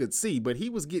 and he could see. But he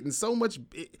was getting so much.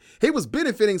 He was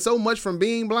benefiting so much from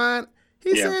being blind.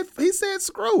 He said,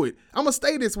 screw it. I'm going to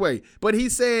stay this way. But he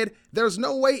said, there's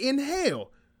no way in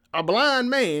hell a blind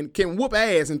man can whoop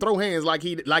ass and throw hands like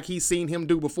he's seen him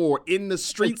do before in the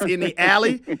streets, in the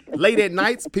alley, late at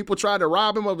nights. People tried to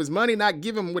rob him of his money, not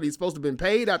give him what he's supposed to have been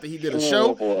paid after he did a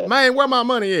show. Man, where my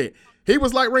money at? He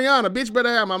was like, Rihanna, bitch, better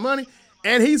have my money.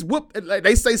 And he's whooped.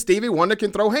 They say Stevie Wonder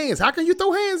can throw hands. How can you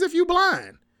throw hands if you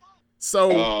blind?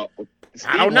 So,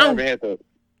 I don't know.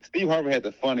 Steve Harvey had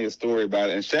the funniest story about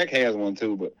it, and Shaq has one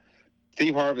too, but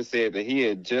Steve Harvey said that he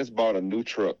had just bought a new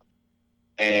truck,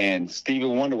 and Stevie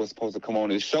Wonder was supposed to come on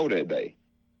his show that day.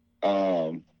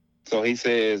 So he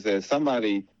says that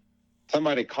somebody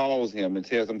calls him and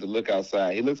tells him to look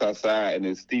outside. He looks outside, and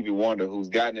it's Stevie Wonder, who's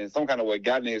gotten in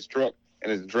his truck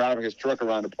and is driving his truck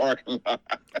around the parking lot.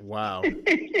 Wow.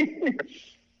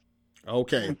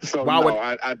 Okay. So Why would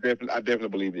I definitely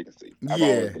believe he can see. I've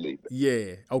always believed it.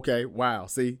 Yeah. Okay. Wow.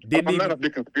 See, I'm not a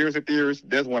big conspiracy theorist.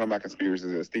 That's one of my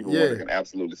conspiracies that Stevie Wonder can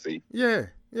absolutely see. Yeah.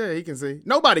 Yeah, he can see.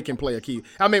 Nobody can play a key.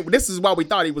 I mean, this is why we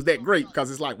thought he was that great, because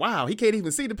it's like, wow, he can't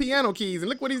even see the piano keys, and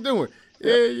look what he's doing.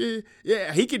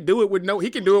 Yeah. He can do it he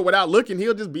can do it without looking.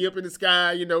 He'll just be up in the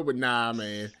sky, you know. But nah,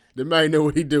 man, the man know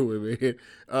what he doing, man.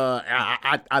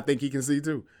 I think he can see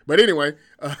too. But anyway,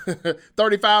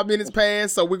 35 minutes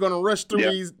passed, so we're gonna rush through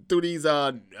these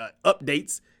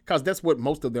updates, because that's what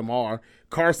most of them are.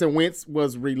 Carson Wentz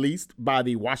was released by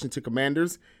the Washington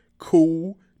Commanders.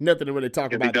 Nothing to really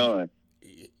talk about. Done.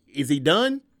 Is he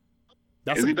done?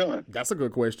 Is he done? That's a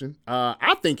good question.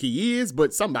 I think he is,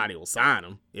 but somebody will sign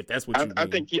him if that's what you mean. I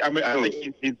think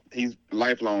he's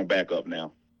lifelong backup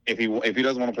now. If he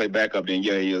doesn't want to play backup, then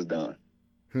he is done.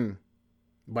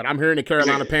 But I'm hearing the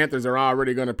Carolina Panthers are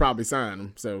already going to probably sign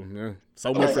him. So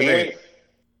so much for that.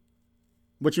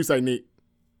 What you say, Nick?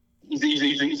 You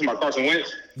talking about Carson Wentz?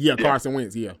 Yeah, Carson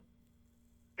Wentz. Yeah.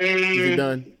 Is he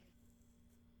done?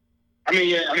 I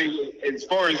mean, as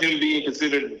far as him being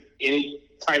considered any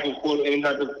type of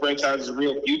franchise's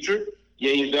real future,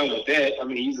 he's done with that. I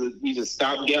mean, he's a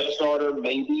stopgap starter,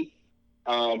 maybe,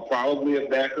 probably a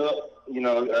backup. You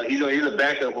know, he's a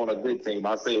backup on a good team.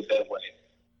 I'll say it that way,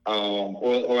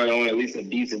 or on at least a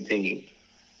decent team.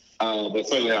 But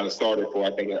certainly not a starter for,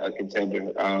 I think, a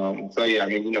contender.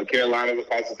 Carolina's a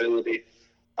possibility.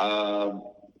 Tampa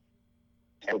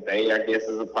Bay, I guess,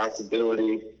 is a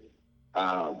possibility.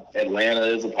 Atlanta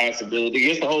is a possibility. I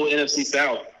guess the whole NFC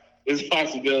South is a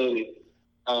possibility.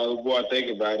 The more I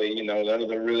think about it, none of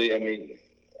them really.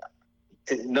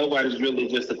 Nobody's really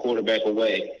just a quarterback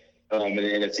away in the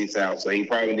NFC South. So he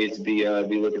probably needs to be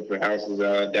looking for houses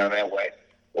down that way,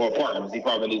 or apartments. He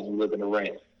probably needs to be looking to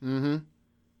rent.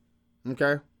 Mm-hmm.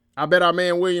 Okay. I bet our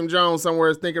man William Jones somewhere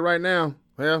is thinking right now,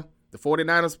 well, the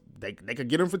 49ers, they could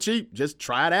get him for cheap. Just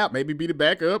try it out. Maybe be the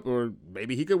backup, or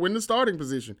maybe he could win the starting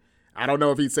position. I don't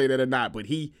know if he'd say that or not, but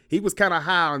he was kind of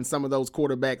high on some of those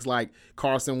quarterbacks like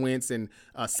Carson Wentz and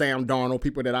Sam Darnold,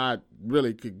 people that I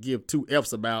really could give two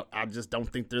Fs about. I just don't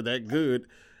think they're that good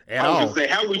at all. I was going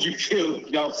to say, how would you feel if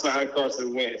y'all signed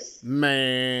Carson Wentz?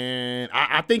 Man,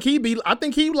 I think he'd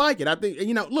like it. I think,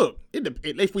 look,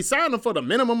 if we sign him for the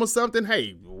minimum or something,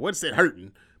 hey, what's it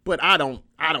hurting? But I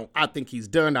think he's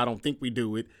done. I don't think we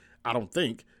do it. I don't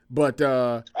think. But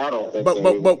I don't think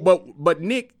so. But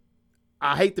Nick,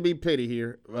 I hate to be petty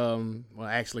here. Well,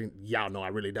 actually, y'all know I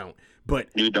really don't. But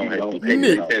you don't hate to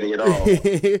be petty at all.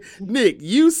 Nick,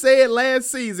 you said last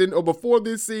season or before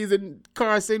this season,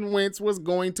 Carson Wentz was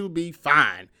going to be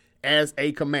fine as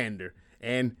a Commander,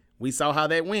 and we saw how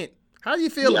that went. How do you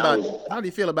feel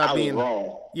about being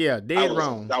wrong? Yeah,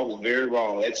 wrong. I was very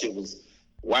wrong. That shit was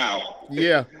wow.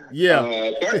 Yeah.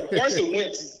 Carson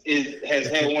Wentz has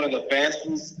had one of the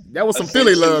fastest. That was some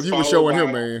Philly love you were showing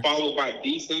him, man. Followed by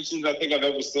descensions I think I've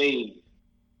ever seen,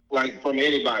 like, from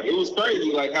anybody. It was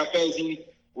crazy, like how fast he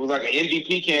was like an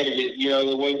MVP candidate. The year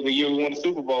we won the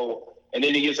Super Bowl, and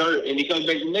then he gets hurt, and he comes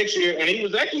back the next year, and he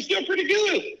was actually still pretty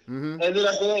good. Mm-hmm. And then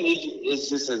after that, it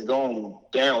just has gone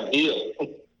downhill.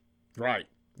 Right.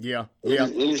 Yeah.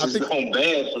 It's just gone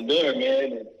bad from there,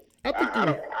 man.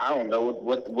 I don't know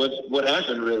what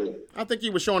happened really. I think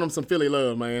he was showing him some Philly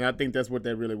love, man. I think that's what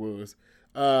that really was.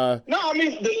 No, I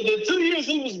mean the 2 years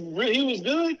he was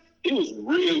good. He was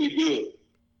really good.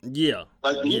 Yeah.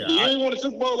 Like he didn't win a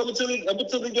Super Bowl up until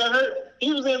he got hurt.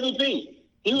 He was MVP.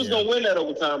 He was gonna win that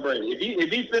over Tom Brady. If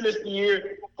he finished the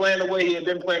year playing the way he had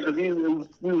been playing, because he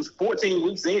was 14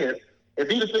 weeks in. If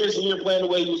he'd have finished the year playing the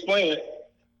way he was playing,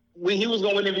 he was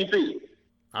gonna win MVP.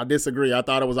 I disagree. I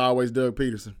thought it was always Doug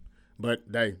Peterson. But,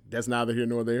 hey, that's neither here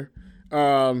nor there. You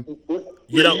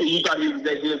thought he was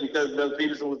that good because Doug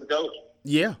Peterson was the coach?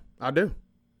 Yeah, I do.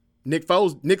 Nick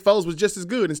Foles was just as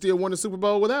good and still won the Super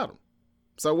Bowl without him.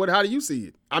 So how do you see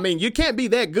it? I mean, you can't be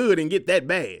that good and get that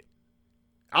bad.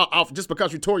 Just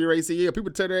because you tore your ACL. People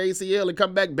tear their ACL and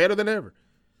come back better than ever.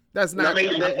 That's not the way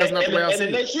I see it. And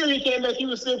the next year he came back, he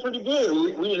was still pretty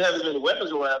good. We didn't have as many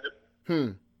weapons around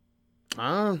him.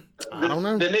 I don't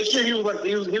know. The next year he was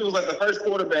like the first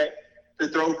quarterback to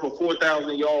throw for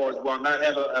 4,000 yards while not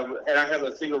have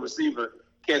a single receiver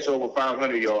catch over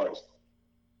 500 yards.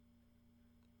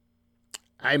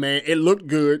 Hey man, it looked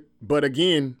good, but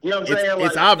again,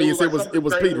 it's obvious it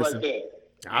was Peterson.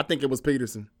 I think it was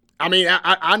Peterson. I mean,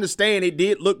 I understand it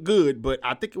did look good, but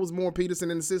I think it was more Peterson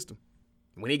in the system.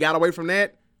 When he got away from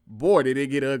that, boy, did it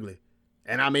get ugly.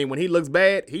 And I mean, when he looks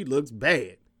bad, he looks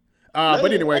bad.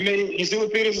 But anyway, I mean, you see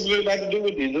what Peterson's really about to do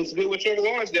with it. He looks good with Trevor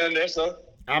Lawrence down there, so.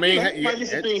 I mean, might be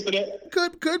some things for that.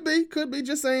 Could be.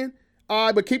 Just saying. All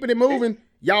right, but keeping it moving,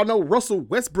 y'all know Russell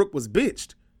Westbrook was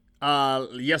benched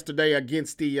yesterday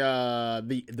against the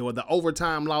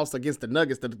overtime loss against the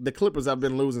Nuggets. The Clippers have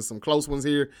been losing some close ones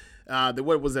here.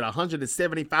 What was it,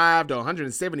 175 to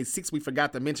 176? We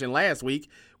forgot to mention last week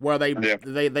where they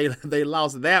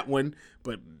lost that one.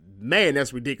 But man,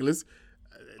 that's ridiculous.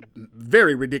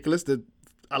 Very ridiculous to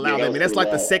allow them. I mean, that's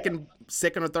like the second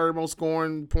or third most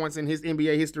scoring points in his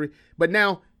NBA history. But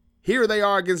now here they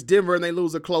are against Denver and they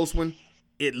lose a close one.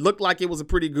 It looked like it was a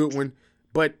pretty good one.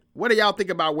 But what do y'all think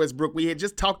about Westbrook? We had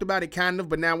just talked about it kind of,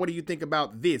 but now what do you think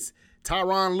about this?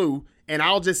 Tyronn Lue, and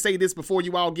I'll just say this before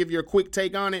you all give your quick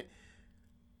take on it.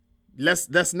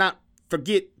 Let's not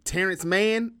forget Terrence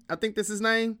Mann. I think that's his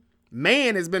name.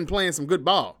 Mann has been playing some good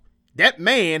ball. That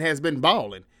man has been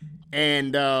balling.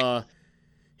 And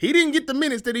he didn't get the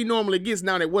minutes that he normally gets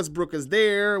now that Westbrook is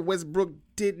there. Westbrook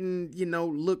didn't,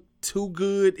 look too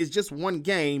good. It's just one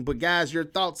game. But, guys, your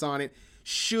thoughts on it.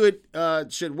 Should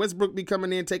Westbrook be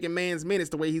coming in taking Mann's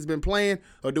minutes the way he's been playing?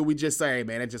 Or do we just say, hey,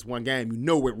 man, it's just one game. You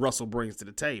know what Russell brings to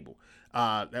the table.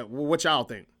 What y'all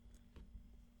think?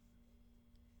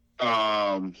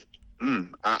 I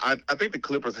think the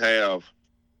Clippers have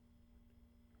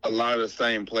a lot of the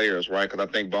same players, right? Because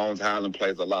I think Bones Highland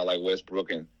plays a lot like Westbrook,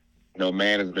 and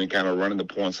Mann has been kind of running the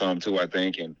point some too, I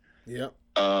think. And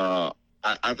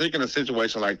I think in a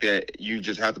situation like that, you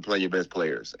just have to play your best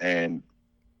players. And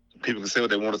people can say what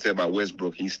they want to say about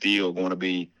Westbrook, he's still going to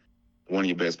be one of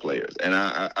your best players. And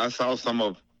I saw some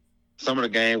of the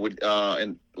game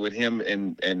with him,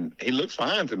 and he looks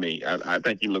fine to me. I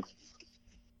think he looks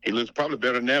probably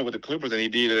better now with the Clippers than he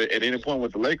did at any point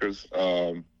with the Lakers.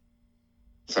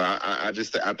 So I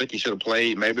think he should have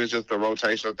played. Maybe it's just a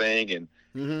rotational thing, and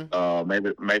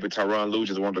maybe Tyronn Lue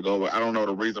just wanted to go. I don't know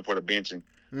the reason for the benching,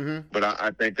 but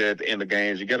I think that at the end of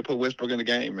games, you got to put Westbrook in the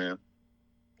game, man.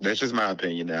 That's just my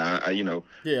opinion. Now, I know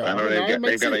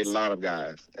they've got a lot of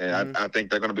guys, and I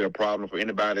think they're going to be a problem for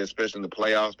anybody, especially in the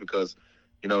playoffs, because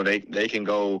they can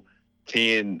go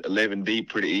 10, 11 deep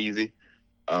pretty easy.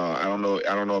 I don't know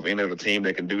if any other team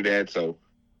that can do that, so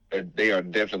they are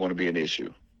definitely going to be an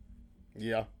issue.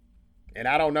 Yeah, and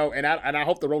I don't know, and I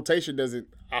hope the rotation doesn't.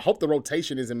 I hope the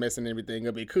rotation isn't messing everything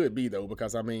up. It could be though,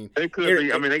 because I mean, it could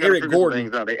be. I mean, they got to figure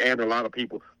things out. They add a lot of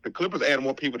people. The Clippers add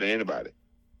more people than anybody.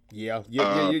 Yeah,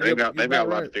 they've got a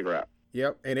lot to figure out.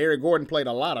 Yep, and Eric Gordon played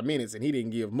a lot of minutes, and he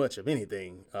didn't give much of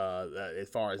anything as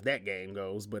far as that game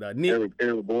goes. But Nick,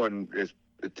 Eric Gordon is,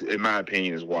 in my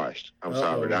opinion, is washed. I'm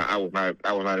sorry, I was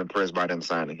not impressed by them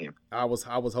signing him. I was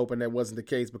hoping that wasn't the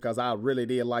case, because I really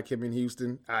did like him in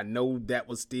Houston. I know that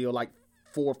was still like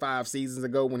 4 or 5 seasons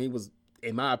ago when he was,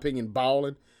 in my opinion,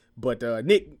 balling. But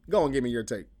Nick, go and give me your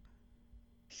take.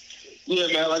 Yeah,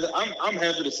 man. Like I'm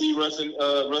happy to see Russ in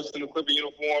the Clipper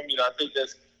uniform.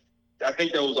 I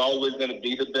think that was always going to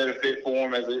be the better fit for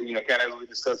him, as kind of as we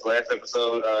discussed last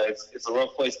episode. It's a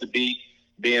rough place to be,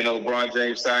 being a LeBron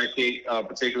James sidekick,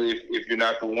 particularly if you're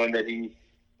not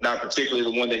particularly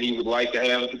the one that he would like to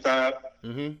have at the time.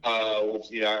 Which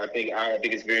I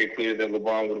think it's very clear that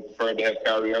LeBron would have preferred to have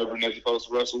Kyrie Irving as opposed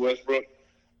to Russell Westbrook.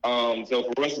 So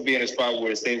for Russ to be in a spot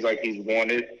where it seems like he's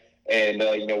wanted, and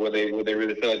where they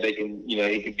really feel like they can,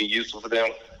 he can be useful for them.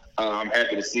 I'm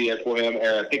happy to see that for him.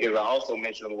 And I think, as I also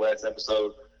mentioned in the last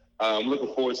episode, I'm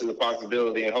looking forward to the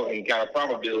possibility and kind of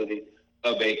probability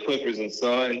of a Clippers and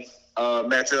Suns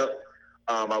matchup.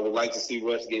 I would like to see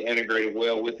Russ get integrated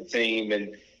well with the team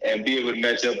and be able to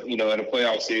match up, in a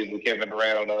playoff series with Kevin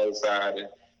Durant on the other side,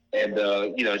 and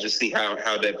just see how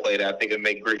that played out. I think it'd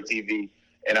make great TV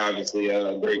and obviously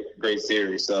a great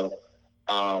series. So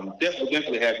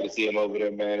definitely happy to see him over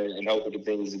there, man, and hope it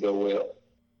continues to go well.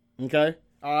 Okay.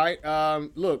 All right.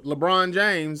 Look, LeBron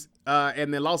James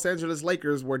and the Los Angeles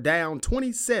Lakers were down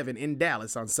 27 in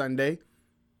Dallas on Sunday,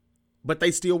 but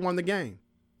they still won the game.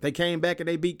 They came back and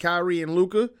they beat Kyrie and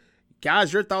Luka.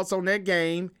 Guys, your thoughts on that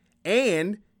game?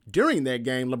 And during that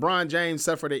game, LeBron James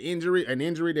suffered an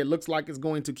injury that looks like it's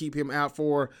going to keep him out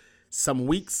for some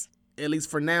weeks, at least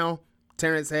for now.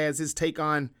 Terrence has his take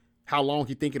on how long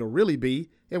he think it'll really be.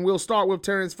 And we'll start with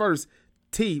Terrence first.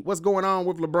 T, what's going on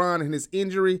with LeBron and his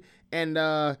injury? And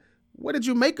what did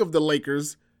you make of the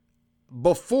Lakers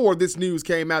before this news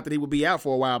came out that he would be out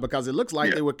for a while? Because it looks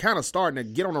like they were kind of starting to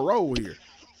get on a roll here.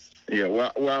 Yeah,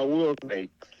 well, I will say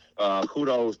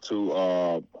kudos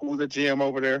to who's the GM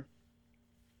over there?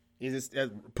 Is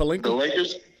it Pelinka? The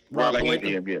Lakers? Rob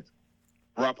Pelinka. Yes.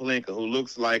 Rob Pelinka, who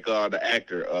looks like the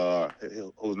actor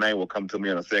whose name will come to me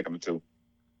in a second or two.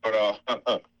 But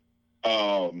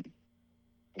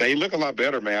they look a lot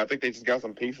better, man. I think they just got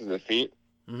some pieces that fit.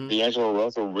 D'Angelo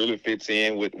Russell really fits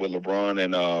in with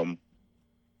LeBron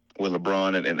with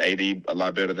LeBron and AD a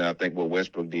lot better than I think what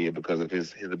Westbrook did because of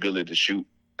his ability to shoot,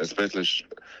 especially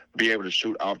be able to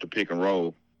shoot off the pick and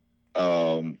roll.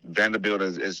 Vanderbilt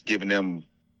is giving them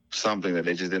something that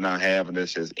they just did not have, and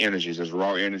that's just energy, just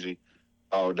raw energy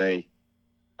all day.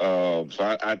 So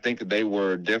I think that they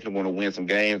were definitely going to win some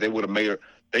games. They would have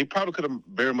they probably could have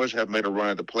very much have made a run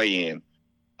at the play-in.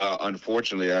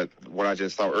 Unfortunately, what I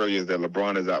just saw earlier is that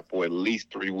LeBron is out for at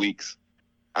least 3 weeks.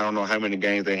 I don't know how many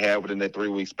games they have within that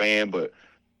 3-week span, but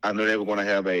I know they were going to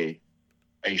have a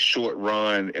short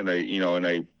run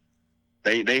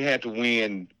they had to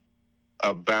win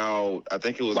about, I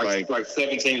think it was like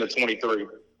 17 to 23,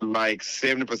 like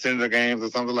 70% of the games or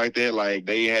something like that. Like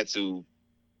they had to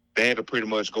pretty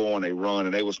much go on a run,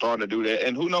 and they were starting to do that.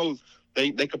 And who knows,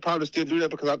 they could probably still do that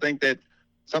because I think that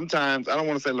sometimes, I don't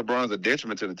want to say LeBron's a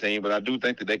detriment to the team, but I do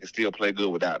think that they can still play good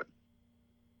without him.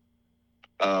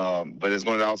 But it's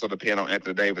going to also depend on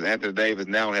Anthony Davis. Anthony Davis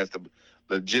now has to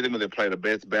legitimately play the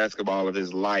best basketball of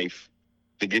his life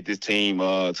to get this team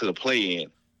to the play-in.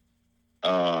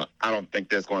 I don't think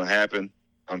that's going to happen,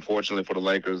 unfortunately, for the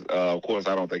Lakers. Of course,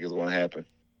 I don't think it's going to happen.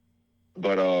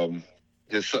 But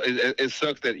it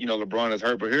sucks that, LeBron is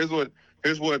hurt. But here's what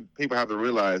people have to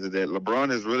realize is that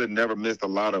LeBron has really never missed a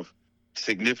lot of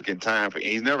significant time.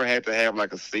 He's never had to have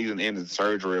like a season-ending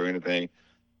surgery or anything.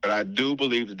 But I do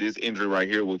believe that this injury right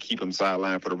here will keep him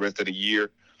sidelined for the rest of the year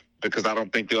because I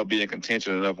don't think they'll be in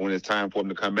contention enough when it's time for him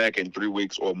to come back in 3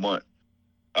 weeks or a month.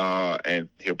 And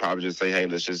he'll probably just say, hey,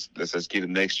 let's just get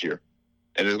him next year.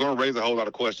 And it's going to raise a whole lot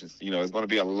of questions. It's going to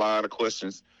be a lot of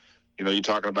questions. You're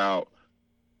talking about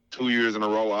 2 years in a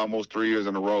row, almost 3 years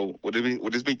in a row. Would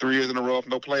this be 3 years in a row of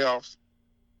no playoffs?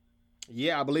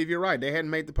 Yeah, I believe you're right. They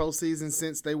hadn't made the postseason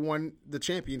since they won the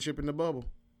championship in the bubble.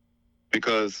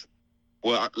 Because,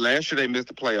 last year they missed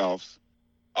the playoffs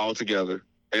altogether.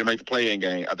 They didn't make the play-in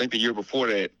game. I think the year before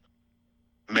that,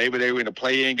 maybe they were in the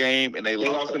play-in game and they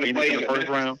lost in the first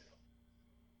round.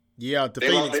 Yeah,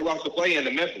 they lost the play-in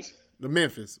to Memphis. The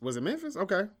Memphis. Was it Memphis?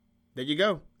 Okay. There you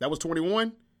go. That was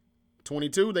 21.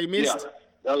 22, they missed.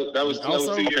 Yeah. That was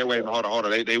also. Okay, wait, hold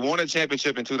on. They won a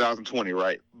championship in 2020,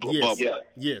 right? Yes. Yeah.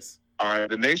 Yes. All right.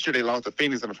 The next year they lost to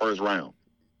Phoenix in the first round.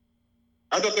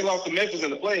 I thought they lost to Memphis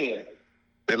in the play-in.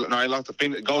 They lost to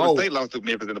Phoenix. Golden State lost to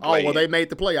Memphis in the play-in. Oh, well, they made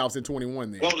the playoffs in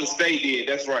 21 then. Golden State did.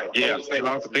 That's right. Yeah, they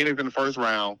lost to Phoenix in the first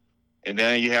round, and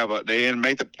then they didn't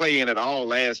make the play-in at all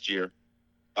last year.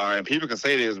 And people can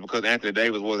say this because Anthony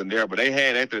Davis wasn't there, but they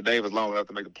had Anthony Davis long enough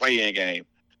to make the play-in game.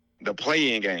 The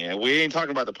play-in game, and we ain't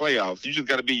talking about the playoffs. You just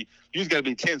got to be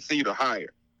 10 seed or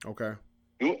higher. Okay.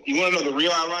 You want to know the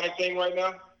real ironic thing right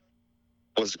now?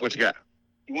 What you got?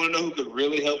 You want to know who could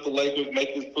really help the Lakers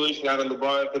make this push now that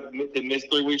LeBron could miss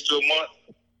 3 weeks to a month?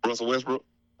 Russell Westbrook.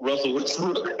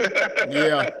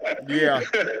 Yeah.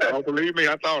 Don't believe me,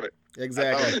 I thought it.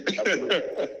 Exactly.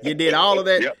 You did all of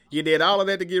that. Yep. You did all of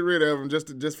that to get rid of him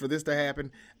just for this to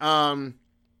happen.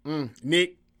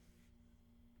 Nick,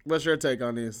 what's your take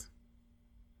on this?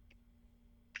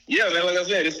 Yeah, man, like I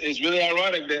said, it's really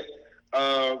ironic that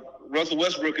Russell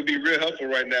Westbrook could be real helpful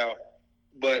right now.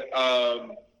 But,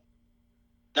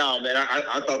 no, man,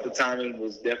 I thought the timing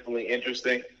was definitely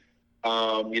interesting.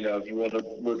 If you want to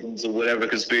look into whatever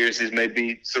conspiracies may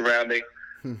be surrounding,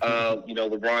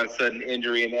 LeBron's sudden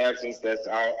injury and absence,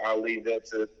 I'll leave that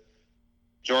to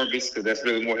Jarvis because that's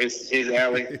really more his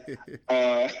alley.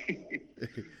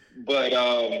 But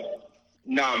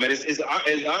no, man, it's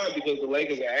odd because the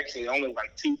Lakers are actually only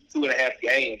like 2.5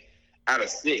 games out of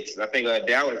 6. I think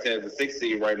Dallas has the 6th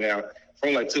seed right now. It's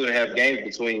only like 2.5 games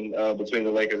between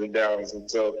the Lakers and Dallas, and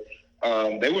so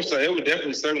they were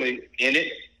definitely certainly in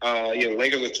it. The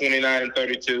Lakers are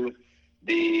 29-32.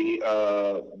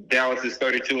 The Dallas is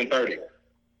 32-30,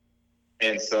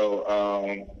 and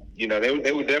so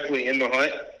they were definitely in the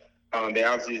hunt. They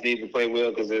obviously just need to play well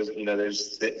because there's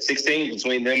 16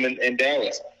 between them and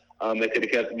Dallas. They could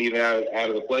have kept them even out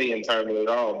of the play-in tournament at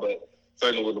all, but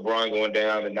certainly with LeBron going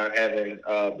down and not having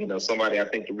somebody I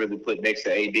think to really put next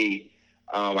to AD,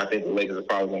 I think the Lakers are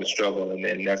probably going to struggle, and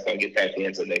then that's going to get back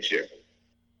into next year.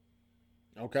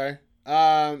 Okay.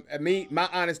 My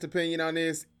honest opinion on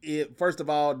this, first of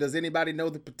all, does anybody know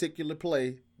the particular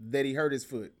play that he hurt his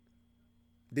foot?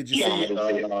 Did you see it?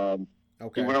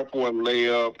 Okay. He went up for a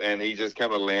layup, and he just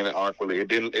kind of landed awkwardly. It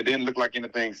didn't look like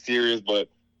anything serious, but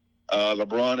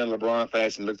LeBron in LeBron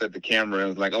fashion looked at the camera and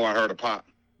was like, "Oh, I heard a pop."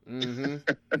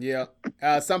 Mm-hmm. Yeah.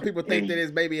 Some people think that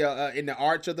it's maybe in the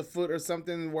arch of the foot or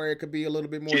something where it could be a little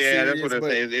bit more serious. Yeah, that's what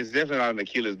they say. It's definitely not an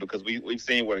Achilles because we've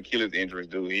seen what Achilles injuries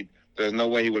do. There's no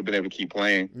way he would have been able to keep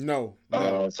playing. No.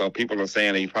 So people are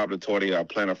saying that he probably tore the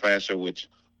plantar fascia, which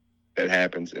that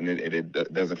happens, and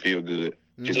it doesn't feel good.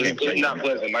 Just it's not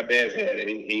pleasant. My dad's had it.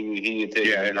 He would tell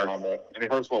you. It hurts. And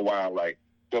it hurts for a while. Like,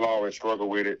 he'll always struggle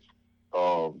with it.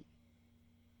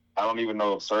 I don't even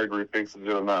know if surgery fixes it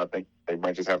or not. I think they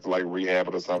might just have to like rehab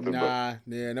it or something.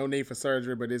 No need for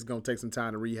surgery, but it's gonna take some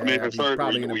time to rehab. I mean, for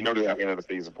surgery, we know they're at the end of the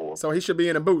season for. So he should be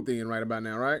in a boot then, right about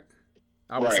now, right?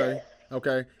 I would say.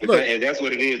 Okay. Look, if that's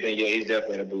what it is, then yeah, he's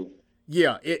definitely in a boot.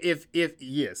 Yeah, if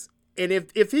yes, and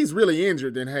if he's really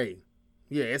injured, then hey,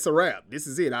 yeah, it's a wrap. This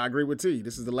is it. I agree with T.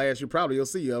 This is the last you'll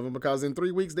see of him because in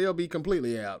 3 weeks they'll be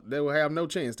completely out. They will have no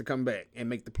chance to come back and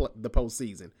make the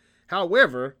postseason.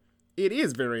 However, it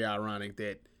is very ironic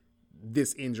that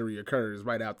this injury occurs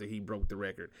right after he broke the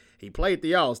record. He played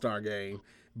the All-Star game,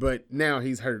 but now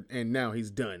he's hurt and now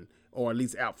he's done, or at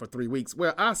least out for 3 weeks.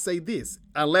 Well, I say this,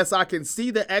 unless I can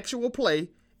see the actual play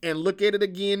and look at it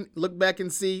again, look back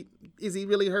and see, is he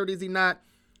really hurt? Is he not?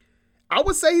 I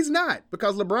would say he's not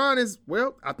because LeBron is,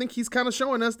 well, I think he's kind of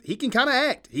showing us he can kind of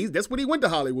act. That's what he went to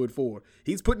Hollywood for.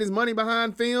 He's putting his money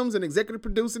behind films and executive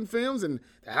producing films and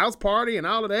the house party and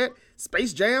all of that.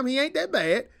 Space Jam, he ain't that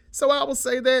bad. So I would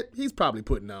say that he's probably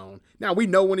putting on. Now, we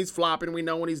know when he's flopping. We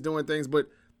know when he's doing things, but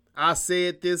I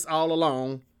said this all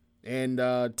along, and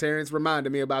Terrence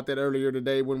reminded me about that earlier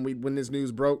today when this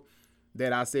news broke,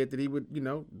 that I said that he would,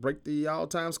 break the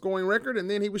all-time scoring record, and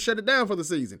then he would shut it down for the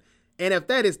season. And if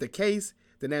that is the case,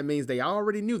 then that means they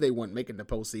already knew they weren't making the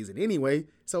postseason anyway.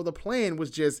 So the plan was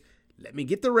just, let me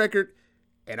get the record,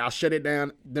 and I'll shut it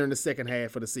down during the second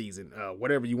half of the season,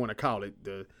 whatever you want to call it,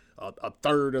 a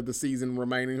third of the season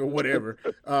remaining or whatever.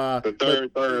 The third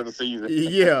of the season.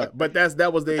 Yeah, but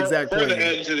that was the exact plan. Further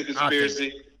adding to the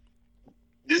conspiracy,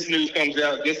 this news comes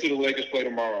out, guess who the Lakers play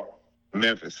tomorrow?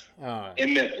 Memphis.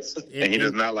 In Memphis. And he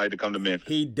does not like to come to Memphis.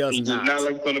 He does not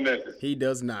like to come to Memphis. He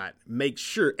does not. Make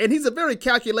sure. And he's a very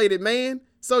calculated man.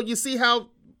 So you see how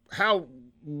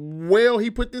well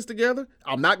he put this together?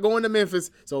 I'm not going to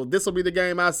Memphis. So this will be the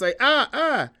game I say,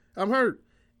 I'm hurt.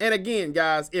 And again,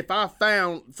 guys, if I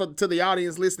found, to the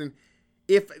audience listening,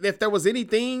 if there was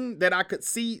anything that I could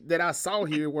see that I saw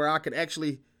here where I could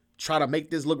actually try to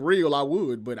make this look real, I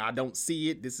would. But I don't see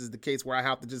it. This is the case where I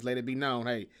have to just let it be known,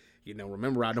 hey,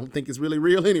 remember, I don't think it's really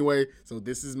real anyway. So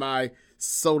this is my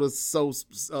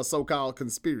so-called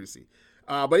conspiracy.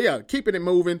 But yeah, keeping it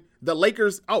moving. The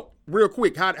Lakers. Oh, real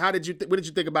quick, what did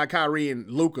you think about Kyrie and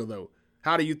Luka though?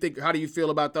 How do you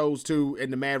feel about those two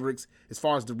and the Mavericks as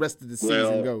far as the rest of the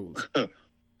season goes?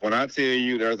 When I tell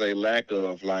you there's a lack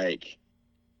of like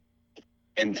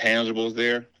intangibles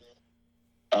there,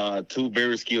 two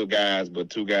very skilled guys,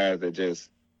 but two guys that just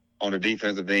on the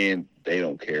defensive end they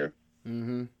don't care.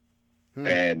 Mm-hmm.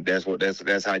 And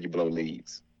that's how you blow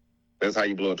leads. That's how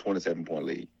you blow a 27-point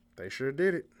lead. They sure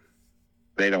did it.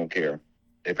 They don't care.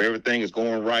 If everything is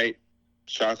going right,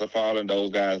 shots are falling, those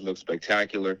guys look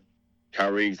spectacular.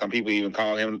 Kyrie, some people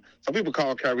call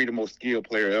Kyrie the most skilled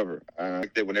player ever. I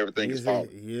like that when everything is falling.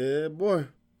 Yeah, boy.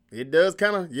 It does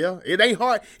kind of, yeah. It ain't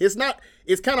hard. It's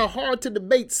kind of hard to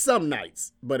debate some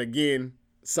nights. But again,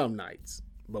 some nights.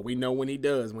 But we know when he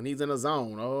does. When he's in a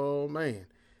zone, oh, man.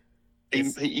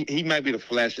 He might be the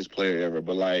flashiest player ever,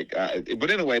 but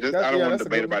but anyway, I don't want to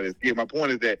debate about it. Yeah, my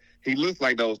point is that he looks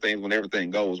like those things when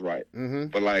everything goes right. Mm-hmm.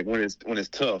 But like when it's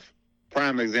tough.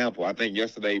 Prime example, I think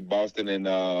yesterday Boston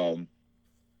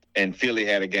and Philly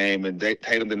had a game, and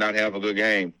Tatum did not have a good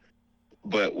game.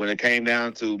 But when it came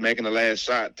down to making the last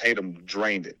shot, Tatum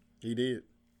drained it. He did.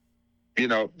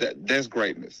 That's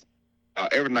greatness.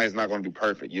 Every night is not going to be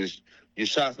perfect. Your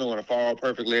shot's not going to fall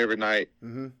perfectly every night.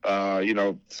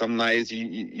 Mm-hmm. Some nights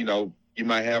you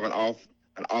might have an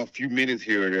off few minutes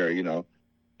here or there.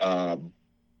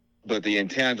 But the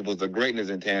intangibles, the greatness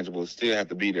intangibles, still have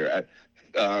to be there.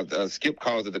 Skip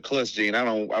calls it the clutch gene. I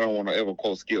don't want to ever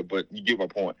quote Skip, but you get my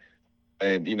point.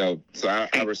 And so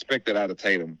I respect that out of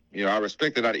Tatum. I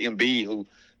respect that out of Embiid, who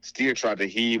still tried to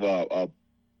heave a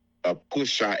push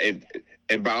shot,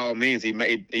 and by all means he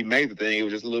made the thing. It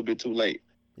was just a little bit too late.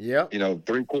 Yeah.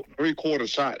 Three-quarter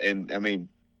shot, and I mean,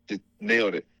 just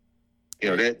nailed it.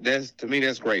 That's to me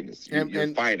that's greatness.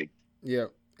 You're fighting. Yeah.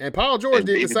 And Paul George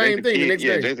did the same thing the next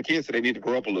day. Jason Kidd said they need to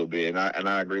grow up a little bit, and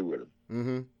I agree with him.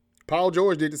 Mm-hmm. Paul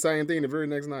George did the same thing the very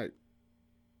next night.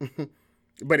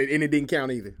 But it didn't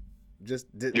count either. Just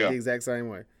the exact same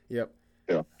way. Yep.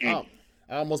 Yeah.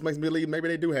 Almost makes me believe maybe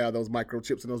they do have those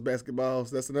microchips in those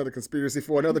basketballs. That's another conspiracy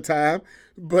for another time.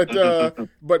 But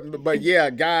yeah,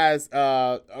 guys.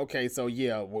 Okay, so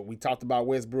yeah, we talked about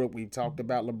Westbrook. We talked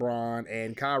about LeBron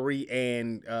and Kyrie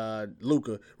and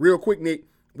Luka. Real quick, Nick,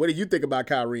 what do you think about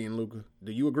Kyrie and Luka?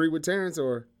 Do you agree with Terrence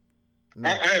or? No?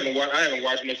 I haven't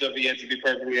watched much of it yet, to be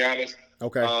perfectly honest.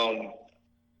 Okay.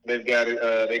 they've got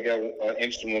an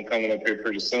interesting one coming up here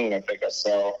pretty soon. I think I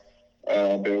saw.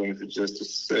 Bear with me for just a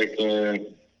second.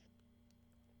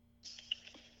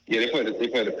 Yeah, they play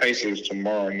the Pacers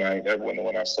tomorrow night. That wasn't the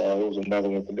one I saw. It was another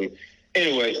one today.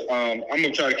 Anyway, I'm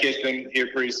gonna try to catch them here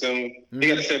pretty soon. They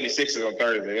got the 76ers on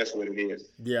Thursday. That's what it is.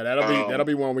 Yeah, that'll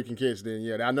be one we can catch then.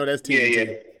 Yeah, I know that's TNT.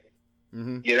 Yeah.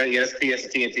 Mm-hmm. That's the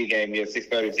TNT game. Yeah,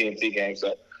 6:30 TNT game.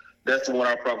 So that's the one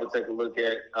I'll probably take a look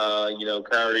at.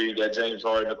 Kyrie, you got James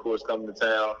Harden, of course, coming to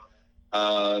town.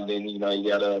 Then you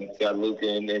got Luka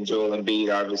and Joel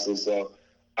Embiid, obviously. So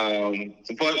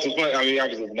some fun. I mean,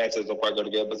 obviously the matchups don't quite go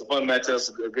together, but some fun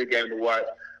matchups. A good game to watch.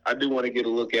 I do want to get a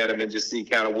look at them and just see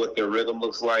kind of what their rhythm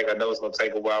looks like. I know it's going to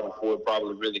take a while before it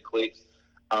probably really clicks.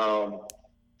 And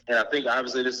I think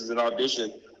obviously this is an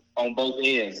audition on both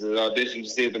ends. An audition to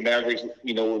see if the Mavericks,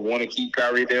 would want to keep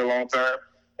Kyrie there long term,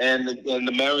 and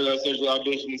the Mavericks are essentially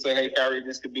audition to say, hey, Kyrie,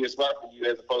 this could be a spot for you,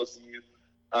 as opposed to you,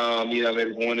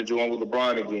 maybe going to join with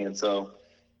LeBron again. So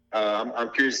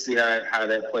I'm curious to see how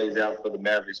that plays out for the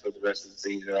Mavericks for the rest of the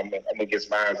season. I'm gonna get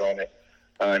some eyes on it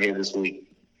here this week.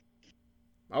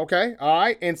 Okay, all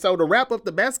right. And so to wrap up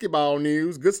the basketball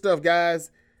news, good stuff,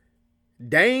 guys.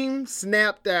 Dame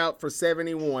snapped out for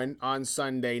 71 on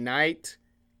Sunday night.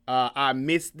 I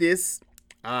missed this.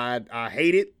 I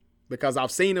hate it because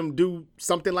I've seen him do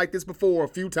something like this before a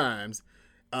few times,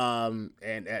 and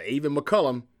even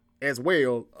McCollum as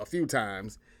well a few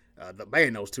times.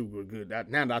 Those two were good.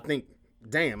 Now that I think,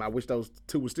 damn, I wish those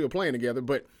two were still playing together,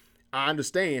 but I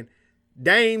understand.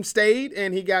 Dame stayed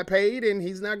and he got paid and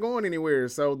he's not going anywhere.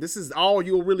 So this is all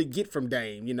you'll really get from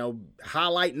Dame,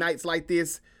 highlight nights like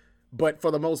this, but for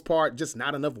the most part, just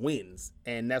not enough wins.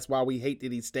 And that's why we hate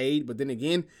that he stayed. But then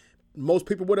again, most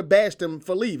people would have bashed him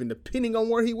for leaving, depending on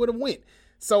where he would have went.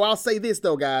 So I'll say this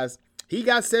though, guys, he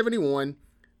got 71.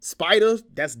 Spider,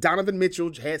 that's Donovan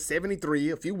Mitchell, had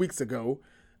 73 a few weeks ago.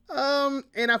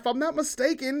 And if I'm not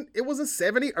mistaken, it was a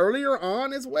 70 earlier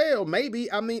on as well. Maybe.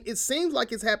 I mean, it seems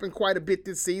like it's happened quite a bit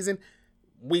this season.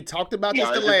 We talked about this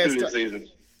the last time.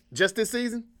 Just this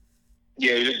season?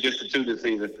 Yeah, just the two this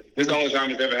season. This is the only time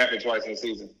it's ever happened twice in the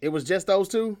season. It was just those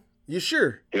two? You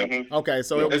sure? Yeah. Mm-hmm. Okay,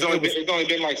 so it's only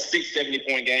been like 6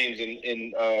 70-point games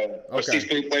or 6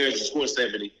 players to score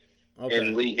 70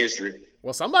 in league history.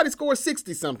 Well, somebody scored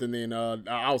 60-something then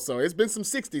also. It's been some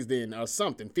 60s then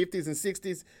something, 50s and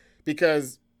 60s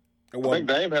because I think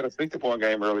Dame had a 60-point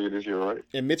game earlier this year, right?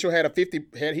 And Mitchell had a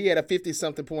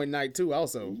 50-something point night too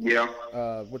also. Yeah.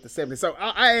 With the 70. So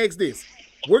I ask this.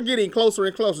 We're getting closer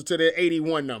and closer to the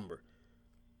 81 number.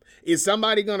 Is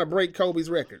somebody going to break Kobe's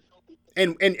record?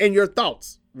 And your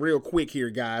thoughts real quick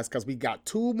here, guys, because we got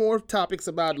two more topics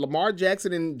about Lamar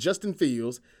Jackson and Justin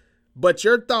Fields. But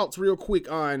your thoughts real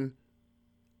quick on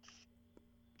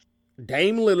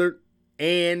Dame Lillard,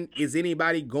 and is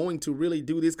anybody going to really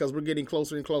do this? Because we're getting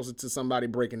closer and closer to somebody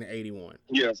breaking the 81.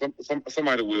 Yeah,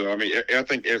 somebody will. I mean, I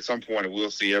think at some point we'll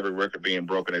see every record being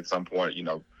broken at some point.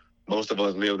 Most of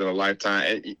us lived in a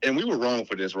lifetime, and we were wrong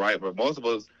for this, right? But most of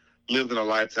us lived in a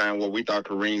lifetime where we thought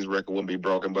Kareem's record wouldn't be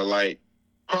broken. But,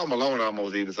 Karl Malone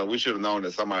almost did it, so we should have known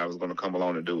that somebody was going to come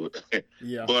along and do it.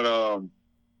 Yeah. But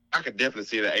I could definitely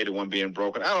see the 81 being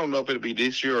broken. I don't know if it'll be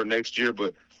this year or next year,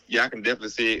 but, yeah, I can definitely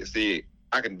see it.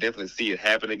 I can definitely see it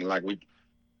happening. And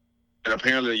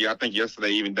apparently, I think yesterday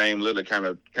even Dame Lillard kind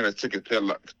of took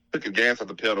his gas off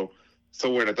the pedal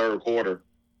somewhere in the third quarter.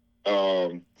 He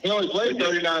only played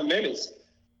 39 minutes.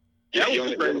 Yeah, he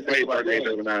only played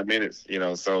 39 minutes.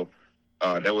 So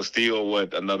that was still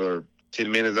another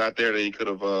 10 minutes out there that he could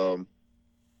have.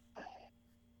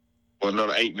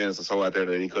 Another 8 minutes or so out there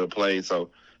that he could have played. So.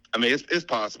 I mean, it's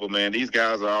possible, man. These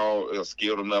guys are all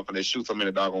skilled enough, and they shoot so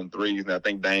many doggone threes. And I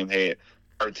think Dame had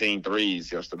 13 threes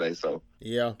yesterday. So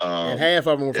yeah, and half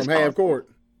of them were from half court.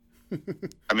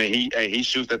 I mean, he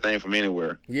shoots that thing from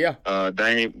anywhere. Yeah.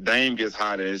 Dame gets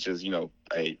hot, and it's just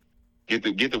get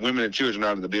the women and children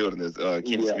out of the building, as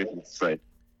Kenny Smith used to say.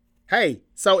 Hey,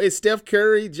 so is Steph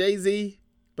Curry Jay-Z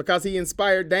because he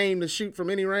inspired Dame to shoot from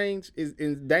any range?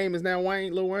 And Dame is now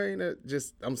Lil Wayne?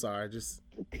 I'm sorry, just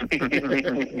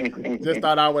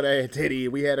thought I would add Teddy.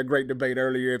 We had a great debate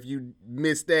earlier. If you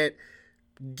missed that,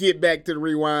 get back to the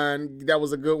rewind. That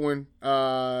was a good one.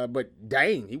 But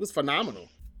dang, he was phenomenal.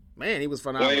 Man, he was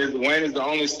phenomenal. Wayne is the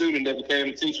only student that became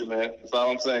a teacher, man. That's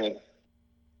all I'm saying.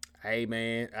 Hey,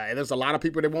 man, there's a lot of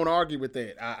people that won't argue with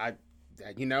that. I've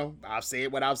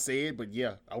said what I've said, but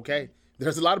yeah, okay.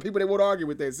 There's a lot of people that won't argue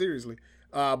with that, seriously.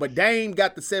 But Dame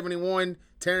got the 71.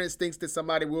 Terrence thinks that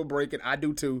somebody will break it. I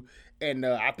do too. And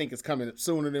I think it's coming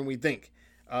sooner than we think.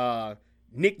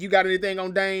 Nick, you got anything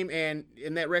on Dame and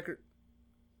in that record?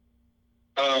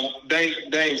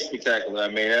 Dame's spectacular. I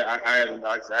mean, I haven't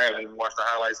watched the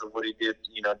highlights of what he did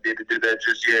to do that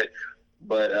just yet.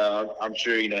 But I'm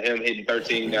sure him hitting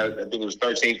 13. I think it was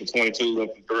 13 for 22 and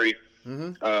for 3.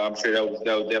 Mm-hmm. I'm sure that was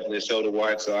definitely a show to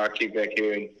watch. So I'll kick back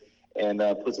here and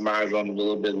put some eyes on him a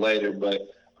little bit later. But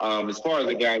as far as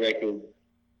a guy that could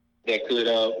break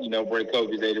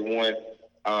Kobe's 81.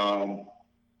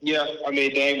 Yeah, I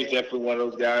mean, Dame is definitely one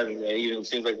of those guys, and it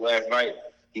seems like last night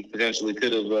he potentially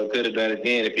could have done it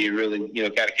again if he really kind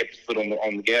of kept his foot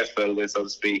on the gas pedal there, so to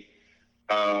speak.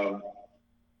 The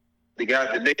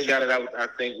next guy that I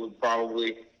think would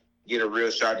probably get a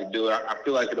real shot to do it, I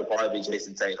feel like it'll probably be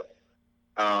Jason Tatum.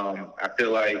 I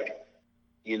feel like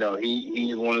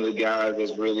he's one of the guys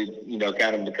that's really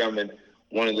kind of becoming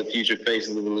one of the future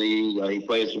faces of the league. He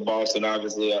plays for Boston,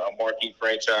 obviously a marquee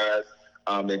franchise.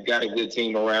 They've got a good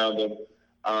team around him.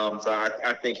 So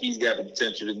I think he's got the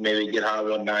potential to maybe get hot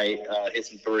one night, hit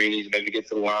some threes, maybe get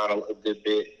to the line a good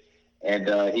bit, and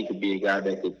he could be a guy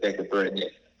that could threaten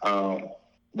it.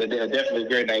 But definitely a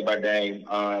great night by Dame.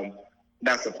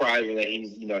 Not surprising that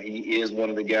he is one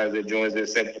of the guys that joins their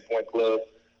 70-point club.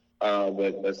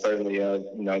 But certainly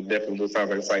definitely sounds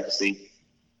like a sight to see.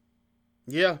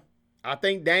 Yeah, I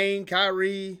think Dame,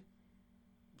 Kyrie,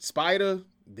 Spider,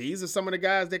 these are some of the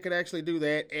guys that could actually do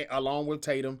that, along with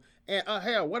Tatum. And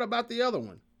hell, what about the other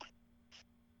one?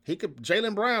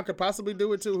 Jaylen Brown could possibly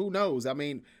do it too. Who knows? I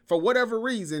mean, for whatever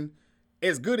reason,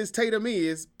 as good as Tatum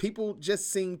is, people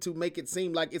just seem to make it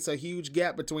seem like it's a huge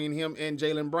gap between him and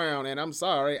Jaylen Brown. And I'm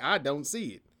sorry, I don't see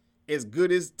it. As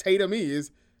good as Tatum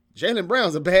is, Jaylen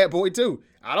Brown's a bad boy too.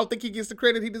 I don't think he gets the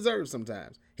credit he deserves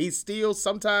sometimes. He's still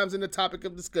sometimes in the topic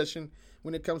of discussion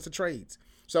when it comes to trades.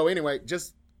 So anyway,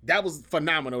 that was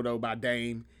phenomenal though by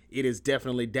Dame. It is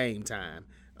definitely Dame time.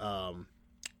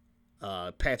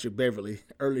 Patrick Beverly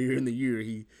earlier in the year,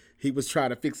 he was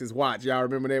trying to fix his watch. Y'all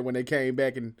remember that when they came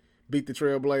back and beat the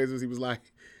Trailblazers?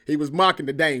 He was mocking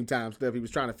the Dame time stuff. He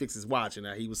was trying to fix his watch, and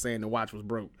he was saying the watch was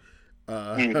broke.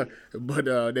 But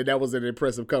that was an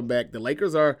impressive comeback. The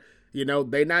Lakers are,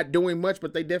 they're not doing much,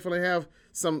 but they definitely have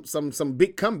some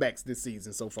big comebacks this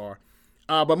season so far.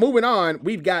 But moving on,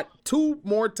 we've got 2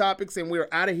 more topics, and we're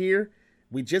out of here.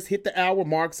 We just hit the hour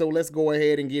mark, so let's go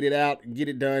ahead and get it out and get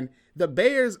it done. The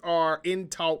Bears are in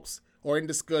talks or in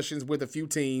discussions with a few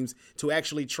teams to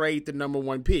actually trade the number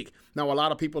 1 pick. Now, a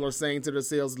lot of people are saying to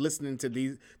themselves, listening to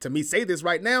me say this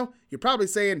right now, you're probably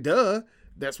saying, duh,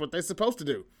 that's what they're supposed to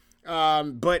do.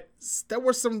 But there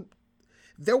were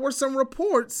some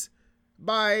reports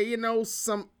by,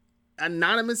 some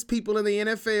anonymous people in the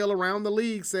NFL around the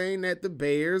league saying that the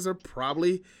Bears are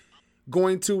probably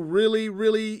going to really,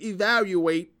 really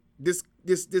evaluate this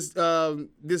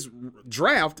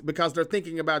draft because they're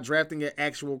thinking about drafting an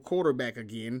actual quarterback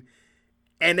again.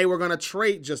 And they were going to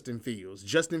trade Justin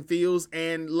Fields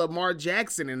and Lamar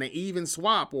Jackson in an even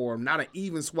swap, or not an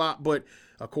even swap, but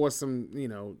of course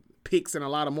some, picks and a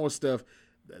lot of more stuff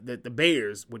that the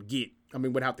Bears would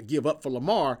have to give up for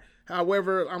Lamar.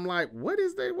 However, I'm like,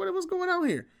 what's going on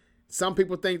here? Some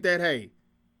people think that, hey,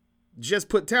 just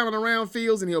put talent around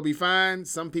Fields and he'll be fine.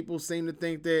 Some people seem to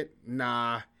think that,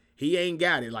 nah, he ain't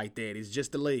got it like that. It's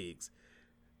just the legs.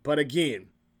 But again,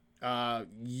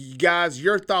 you guys,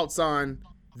 your thoughts on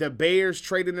the Bears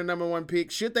trading the number 1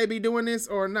 pick. Should they be doing this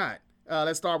or not?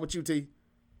 Let's start with you, T.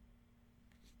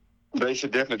 They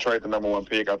should definitely trade the number 1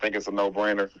 pick. I think it's a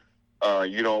no-brainer.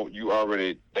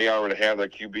 They already have their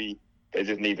QB. They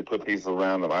just need to put pieces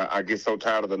around them. I get so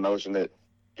tired of the notion that,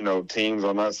 teams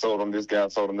are not sold on this guy,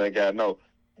 sold on that guy. No,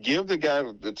 give the guy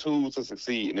the tools to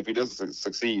succeed. And if he doesn't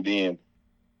succeed, then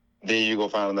you go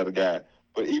find another guy.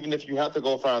 But even if you have to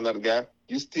go find another guy,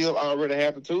 you still already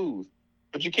have the tools.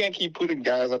 But you can't keep putting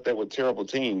guys out there with terrible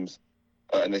teams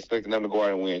and expecting them to go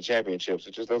out and win championships.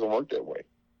 It just doesn't work that way.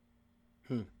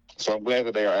 So I'm glad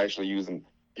that they are actually using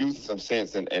some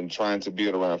sense and trying to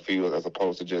build around Fields as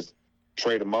opposed to just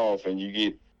trade him off and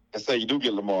say you do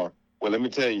get Lamar. Well, let me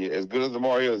tell you, as good as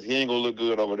Lamar is, he ain't going to look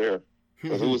good over there.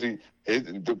 Because who is he?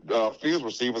 Fields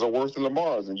receivers are worse than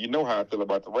Lamar's, and you know how I feel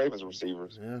about the Ravens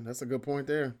receivers. Yeah, that's a good point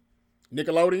there.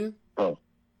 Nickelodeon? Oh,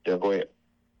 yeah, go ahead.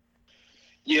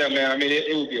 Yeah, man. I mean,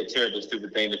 it would be a terrible,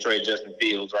 stupid thing to trade Justin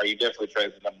Fields. Right? You definitely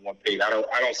trade the number 1 pick. I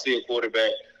don't see a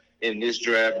quarterback in this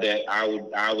draft that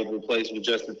I would replace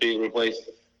Justin Fields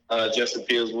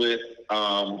with.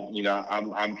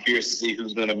 I'm curious to see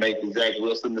who's going to make the Zach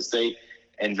Wilson mistake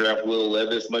and draft Will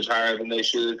Levis much higher than they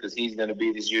should, because he's going to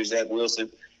be this year's Zach Wilson.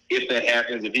 If that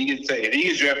happens, if he gets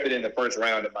drafted in the first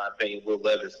round, in my opinion, Will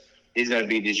Levis, he's going to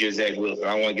be this year's Zach Wilson.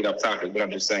 I don't want to get off topic, but I'm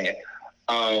just saying.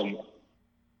 No,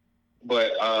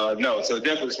 so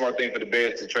definitely a smart thing for the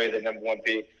Bears to trade that number 1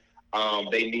 pick.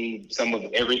 They need some of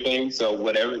everything. So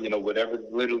whatever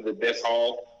literally the best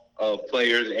haul of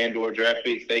players and or draft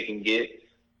picks they can get,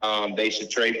 they should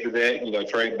trade for that.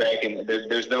 Trade back, and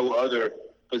there's no other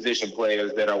position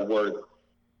players that are worth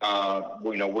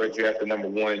drafting number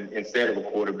one instead of a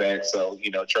quarterback. So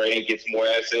trade, get some more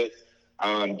assets.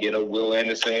 Get a Will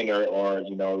Anderson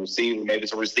or receiver, maybe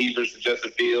some receivers for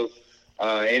Justin Fields,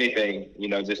 anything,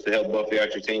 just to help buff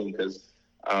out your team, because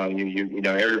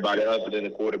everybody other than the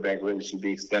quarterback really should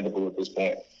be expendable at this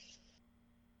point.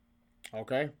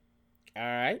 Okay. All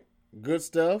right. Good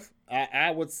stuff.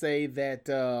 I would say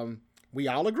that we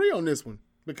all agree on this one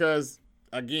because,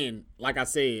 again, like I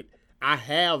said, I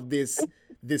have this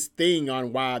thing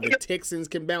on why the Texans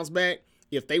can bounce back.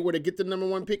 If they were to get the number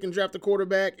one pick and draft a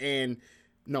quarterback, and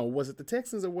no, was it the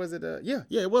Texans or was it yeah,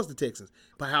 it was the Texans.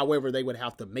 But however, they would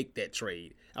have to make that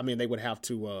trade. I mean, they would have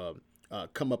to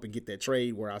come up and get that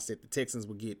trade where I said the Texans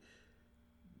would get,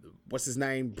 what's his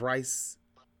name? Bryce,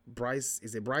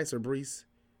 is it Bryce or Brees?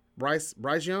 Bryce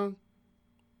Young?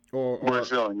 Or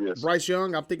Bryce Young, yes. Bryce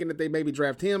Young. I'm thinking that they maybe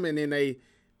draft him and then they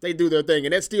do their thing.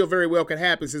 And that still very well could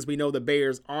happen since we know the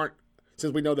Bears are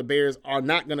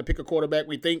not going to pick a quarterback,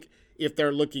 we think, if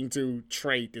they're looking to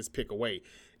trade this pick away.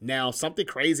 Now, something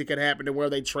crazy could happen to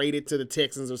where they trade it to the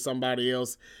Texans or somebody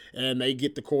else, and they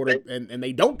get the and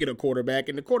they don't get a quarterback,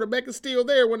 and the quarterback is still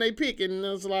there when they pick, and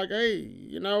it's like, hey,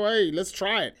 let's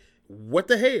try it. What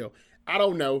the hell? I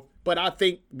don't know, but I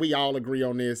think we all agree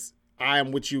on this. I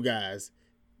am with you guys.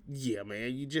 Yeah,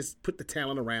 man, you just put the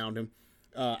talent around him.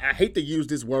 I hate to use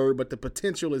this word, but the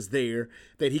potential is there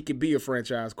that he could be a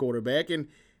franchise quarterback, and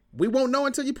we won't know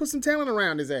until you put some talent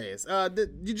around his ass.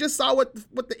 You just saw what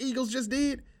the Eagles just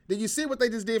did? Did you see what they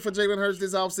just did for Jalen Hurts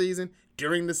this offseason?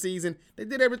 During the season, they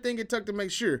did everything it took to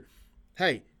make sure,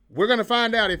 hey, we're going to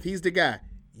find out if he's the guy.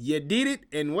 You did it,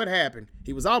 and what happened?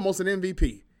 He was almost an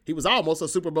MVP. He was almost a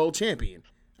Super Bowl champion.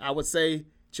 I would say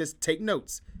just take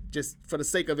notes. Just for the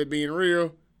sake of it being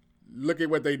real, look at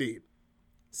what they did.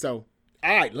 So,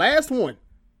 all right, last one,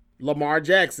 Lamar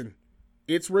Jackson.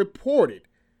 It's reported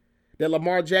that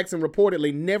Lamar Jackson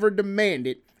reportedly never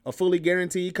demanded a fully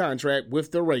guaranteed contract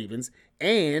with the Ravens,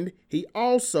 and he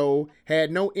also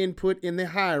had no input in the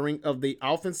hiring of the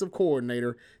offensive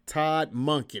coordinator, Todd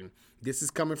Monken. This is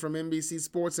coming from NBC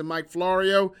Sports and Mike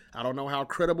Florio. I don't know how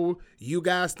credible you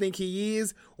guys think he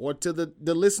is or to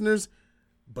the listeners,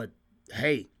 but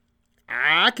hey,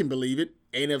 I can believe it.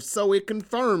 And if so, it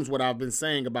confirms what I've been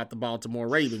saying about the Baltimore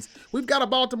Ravens. We've got a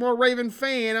Baltimore Raven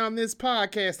fan on this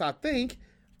podcast, I think.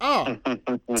 Oh,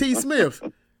 T. Smith.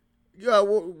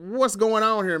 What's going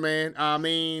on here, man? I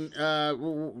mean,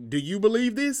 do you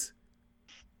believe this?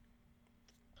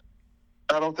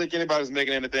 I don't think anybody's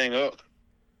making anything up.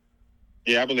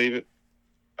 Yeah, I believe it.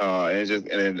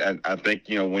 And I think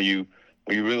when you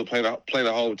really play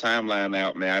the whole timeline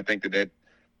out, man, I think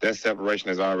that separation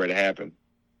has already happened.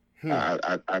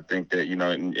 I think that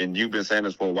and you've been saying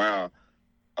this for a while.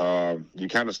 You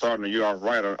kind of starting the year off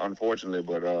right, unfortunately,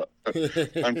 but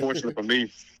unfortunately for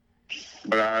me.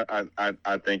 But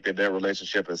I think that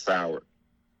relationship is soured.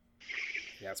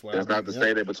 That's what. It's not to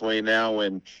say that between now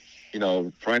and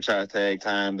franchise tag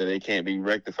time that it can't be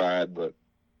rectified, or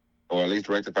at least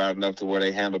rectified enough to where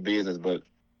they handle business. But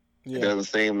it doesn't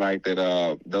seem like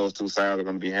that those two sides are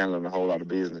going to be handling a whole lot of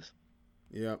business.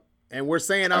 Yeah, and we're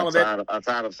saying all of that. I'm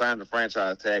tired of signing the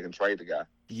franchise tag and trade the guy.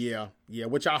 Yeah,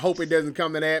 which I hope it doesn't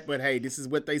come to that. But hey, this is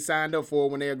what they signed up for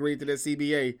when they agreed to that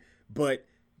CBA. But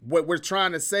what we're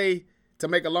trying to say, to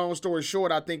make a long story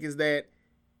short, I think is that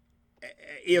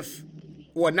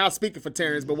not speaking for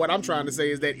Terrence, but what I'm trying to say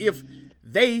is that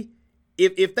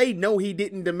if they know he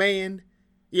didn't demand,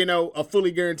 a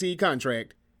fully guaranteed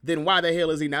contract, then why the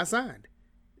hell is he not signed?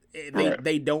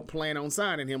 They don't plan on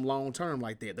signing him long term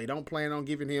like that. They don't plan on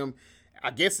giving him,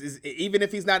 I guess, even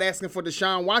if he's not asking for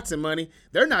Deshaun Watson money,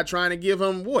 they're not trying to give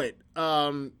him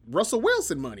Russell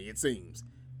Wilson money, it seems.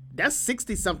 That's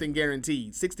 60-something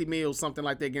guaranteed, 60 mil, something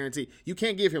like that guaranteed. You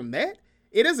can't give him that?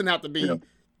 It doesn't have to be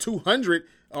 200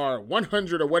 or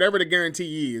 100 or whatever the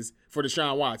guarantee is for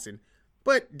Deshaun Watson.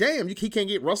 But damn, he can't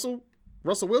get Russell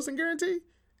Wilson guaranteed?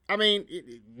 I mean,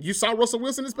 you saw Russell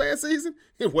Wilson this past season?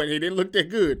 He didn't look that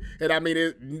good. And I mean,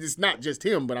 it's not just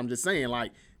him, but I'm just saying,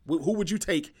 like, who would you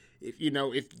take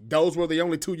if those were the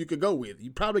only two you could go with?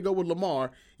 You'd probably go with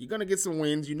Lamar. You're going to get some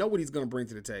wins. You know what he's going to bring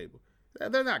to the table.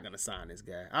 They're not going to sign this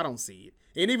guy. I don't see it.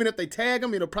 And even if they tag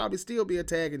him, it'll probably still be a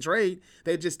tag and trade.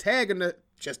 They just tag him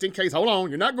just in case, hold on,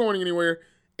 you're not going anywhere.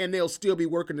 And they'll still be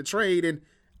working the trade, and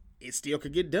it still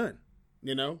could get done,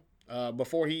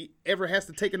 before he ever has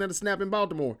to take another snap in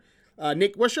Baltimore.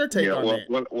 Nick, what's your take on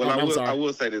that? Well, I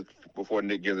will say this before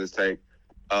Nick gives his take.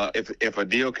 if a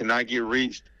deal cannot get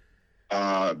reached,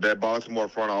 that Baltimore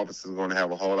front office is going to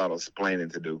have a whole lot of explaining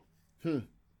to do.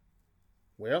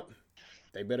 Well,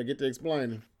 they better get to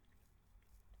explaining.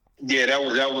 Yeah, that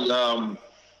was.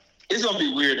 It's gonna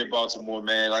be weird in Baltimore,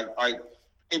 man. Like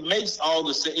it makes all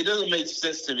the sense. It doesn't make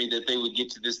sense to me that they would get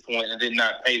to this point and then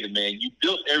not pay the man. You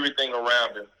built everything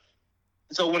around him.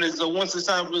 So once it's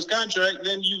time for his contract,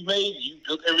 then you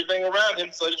built everything around him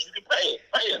so that you can pay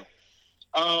him.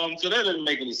 So that doesn't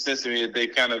make any sense to me that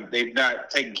they've not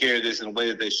taken care of this in a way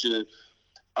that they should.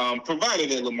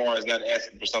 Provided that Lamar is not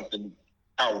asking for something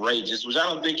outrageous, which I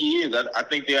don't think he is. I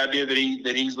think the idea that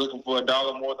he's looking for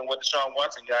 $1 more than what Deshaun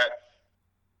Watson got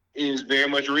is very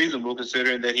much reasonable,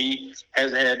 considering that he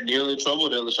has had nearly trouble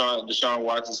that Deshaun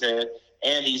Watson's had,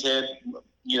 and he's had,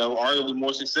 arguably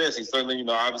more success. He certainly,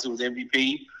 obviously was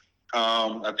MVP.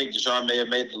 I think Deshaun may have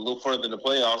made it a little further in the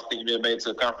playoffs. I think he may have made it to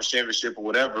a conference championship or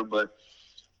whatever, but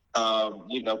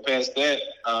past that,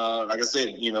 like I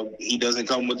said, he doesn't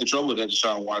come with the trouble that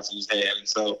Deshaun Watson's had, and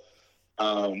so,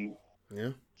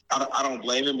 I don't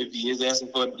blame him if he is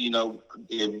asking for, if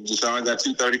Deshaun got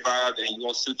 235 and he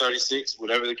wants 236,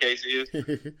 whatever the case is.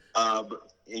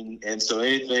 And so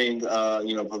anything,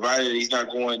 provided he's not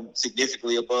going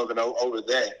significantly above and over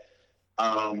that,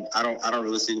 I don't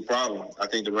really see the problem. I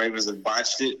think the Ravens have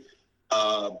botched it,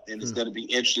 and it's going to be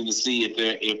interesting to see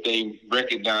if they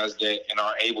recognize that and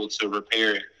are able to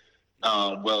repair it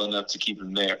well enough to keep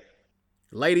him there.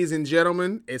 Ladies and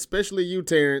gentlemen, especially you,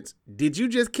 Terrence, did you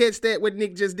just catch that what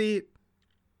Nick just did?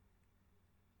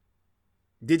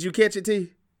 Did you catch it, T?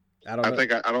 I don't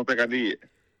think I did.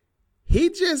 He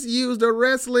just used a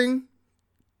wrestling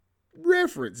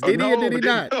reference. Did he or did he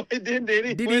not? No, he didn't,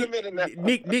 did he? Wait a minute now.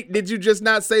 Nick, did you just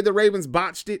not say the Ravens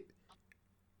botched it?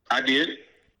 I did.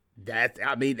 I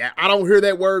don't hear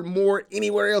that word more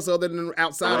anywhere else other than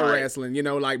outside of wrestling,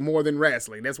 like more than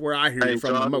wrestling. That's where I hear it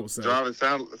from the most. So. It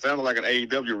sounded like an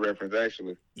AEW reference,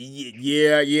 actually.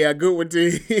 Yeah, good one,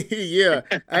 too. Yeah.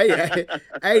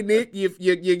 Hey, Nick,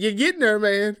 you're getting there,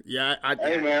 man. Yeah. I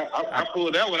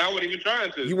pulled that one. I wasn't even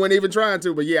trying to. You weren't even trying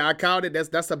to, but yeah, I called it.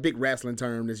 That's a big wrestling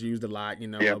term that's used a lot,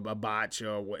 a botch,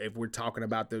 or if we're talking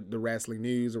about the wrestling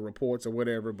news or reports or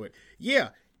whatever. But yeah.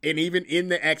 And even in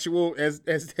the actual, as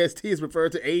T is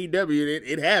referred to AEW,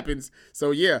 it happens.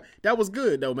 So, yeah, that was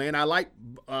good, though, man. I like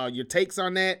your takes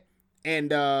on that.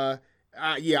 And,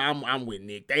 I'm with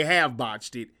Nick. They have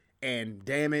botched it. And,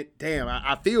 damn,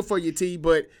 I feel for you, T,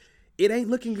 but it ain't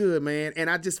looking good, man. And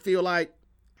I just feel like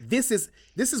this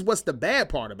is what's the bad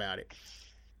part about it.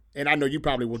 And I know you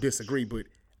probably will disagree, but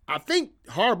I think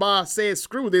Harbaugh says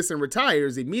screw this and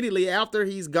retires immediately after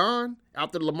he's gone,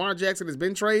 after Lamar Jackson has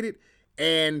been traded.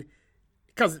 And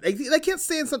because they kept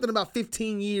saying something about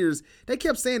 15 years. They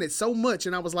kept saying it so much.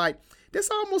 And I was like, this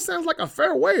almost sounds like a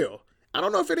farewell. I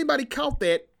don't know if anybody caught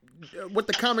that, what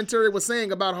the commentary was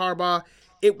saying about Harbaugh.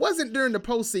 It wasn't during the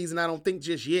postseason, I don't think,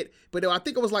 just yet. But I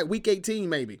think it was like week 18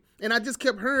 maybe. And I just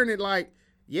kept hearing it like,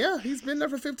 yeah, he's been there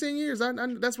for 15 years.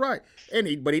 That's right.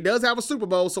 But he does have a Super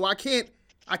Bowl, so I can't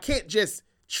just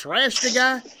trash the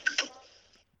guy.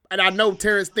 And I know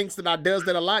Terrence thinks that I does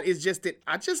that a lot. It's just that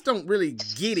I just don't really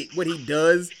get it, what he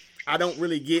does. I don't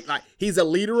really get, he's a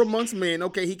leader amongst men.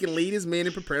 Okay, he can lead his men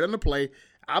and prepare them to play.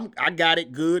 I got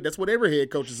it good. That's what every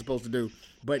head coach is supposed to do.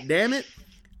 But damn it,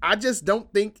 I just don't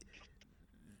think,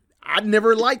 I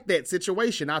never liked that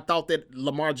situation. I thought that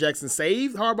Lamar Jackson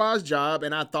saved Harbaugh's job,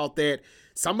 and I thought that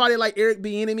somebody like Eric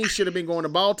Bieniemy should have been going to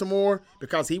Baltimore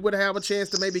because he would have a chance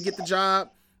to maybe get the job,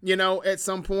 at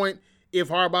some point. If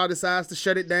Harbaugh decides to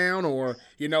shut it down, or,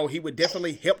 he would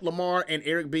definitely help Lamar, and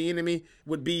Eric Bieniemy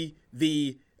would be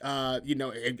the,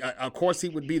 of course he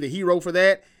would be the hero for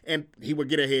that, and he would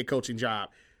get a head coaching job.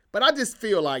 But I just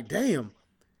feel like, damn,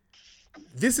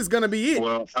 this is going to be it.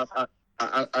 Well,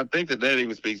 I think that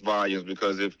even speaks volumes,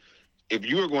 because if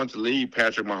you are going to leave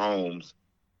Patrick Mahomes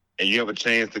and you have a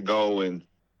chance to go and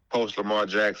post Lamar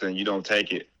Jackson, you don't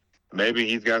take it. Maybe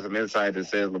he's got some insight that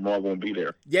says Lamar won't be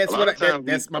there. Yes, a lot of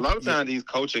times these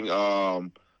coaching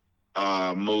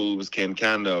moves can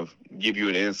kind of give you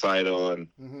an insight on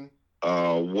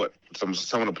what some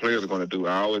of the players are going to do.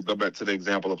 I always go back to the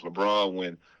example of LeBron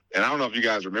and I don't know if you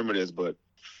guys remember this, but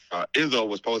Izzo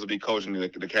was supposed to be coaching the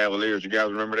Cavaliers. You guys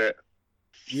remember that?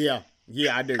 Yeah,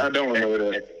 I do. I don't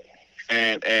remember that.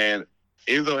 And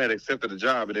Izzo had accepted the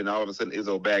job, and then all of a sudden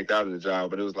Izzo backed out of the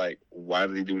job. But it was like, why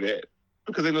did he do that?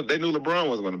 Because they knew LeBron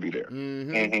wasn't going to be there.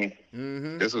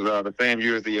 This was the same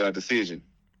year as the decision.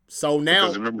 So now,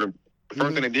 because remember, the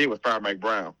first thing they did was fire Mike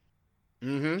Brown.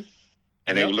 And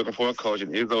they were looking for a coach,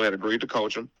 and Izzo had agreed to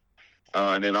coach him.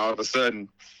 And then all of a sudden,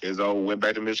 Izzo went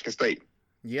back to Michigan State.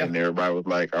 Yeah. And everybody was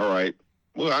like, all right,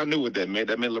 Well, I knew what that meant.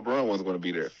 That meant LeBron wasn't going to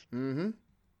be there. Mm-hmm.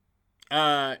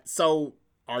 So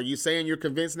are you saying you're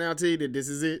convinced now, T, that this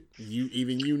is it?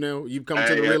 You've come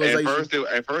to the realization.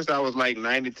 At first, I was like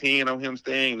 90-10 on him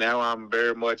staying. Now I'm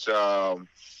very much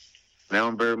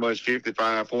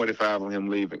 55-45 on him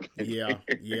leaving. Yeah.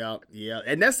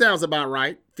 And that sounds about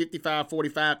right.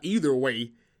 55-45 either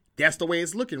way. That's the way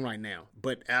it's looking right now.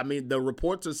 But, I mean, the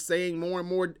reports are saying more and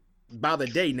more by the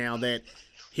day now that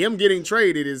him getting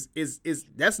traded is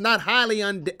that's not highly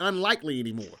unlikely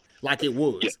anymore like it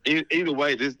was. Yeah, either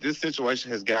way, this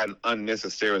situation has gotten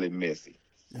unnecessarily messy.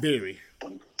 Very.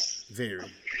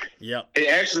 Yep. It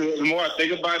actually, the more I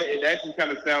think about it actually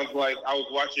kind of sounds like I was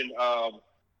watching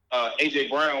A.J.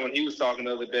 Brown when he was talking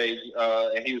the other day,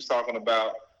 and he was talking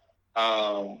about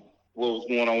what was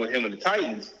going on with him and the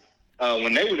Titans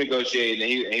when they were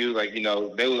negotiating. And he was like,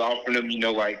 they was offering them,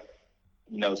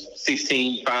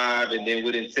 16-5, and then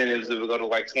with incentives it would go to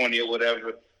like 20 or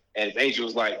whatever. And A.J.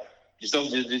 was like, just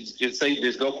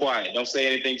go quiet. Don't say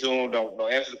anything to him. Don't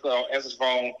answer the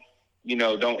phone.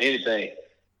 Don't anything.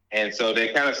 And so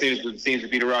that kind of seems to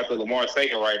be the route that Lamar's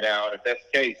taking right now. And if that's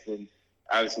the case, then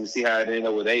obviously we see how it ended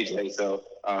up with AJ. So,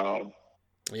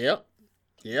 Yep.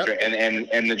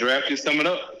 And the draft is coming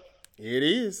up. It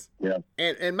is. Yeah.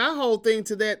 And my whole thing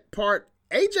to that part,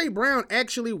 AJ Brown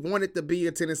actually wanted to be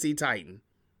a Tennessee Titan.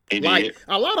 He like did.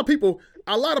 a lot of people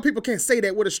can't say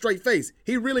that with a straight face.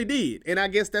 He really did. And I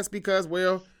guess that's because,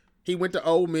 well, he went to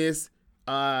Ole Miss.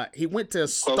 He went to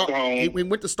he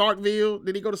went to Starkville.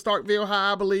 Did he go to Starkville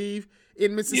High, I believe,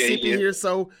 in Mississippi here?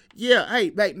 So, yeah,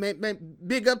 hey, man,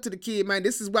 big up to the kid, man.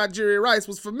 This is why Jerry Rice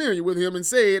was familiar with him and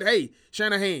said, hey,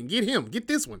 Shanahan, get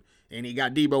this one. And he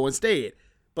got Debo instead.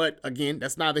 But, again,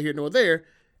 that's neither here nor there.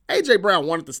 A.J. Brown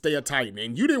wanted to stay a Titan,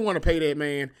 and you didn't want to pay that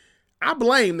man. I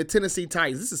blame the Tennessee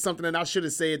Titans. This is something that I should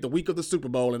have said the week of the Super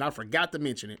Bowl, and I forgot to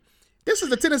mention it. This is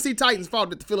the Tennessee Titans' fault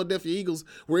that the Philadelphia Eagles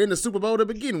were in the Super Bowl to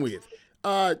begin with.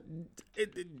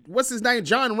 What's his name?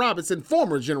 John Robinson,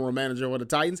 former general manager of the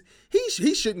Titans.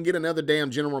 He shouldn't get another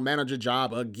damn general manager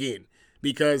job again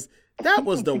because that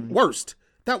was the worst.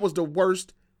 That was the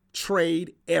worst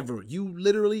trade ever. You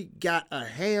literally got a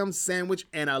ham sandwich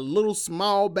and a little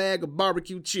small bag of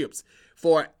barbecue chips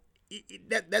for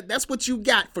that's what you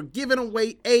got for giving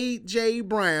away A.J.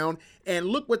 Brown, and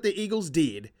look what the Eagles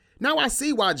did. Now I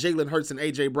see why Jalen Hurts and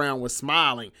A.J. Brown was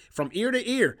smiling from ear to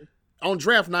ear on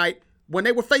draft night when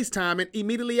they were FaceTiming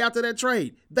immediately after that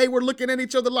trade. They were looking at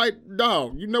each other like,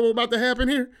 dog, you know what's about to happen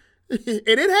here? And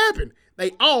it happened.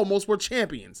 They almost were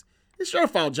champions. It's your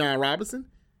fault, John Robinson.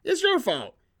 It's your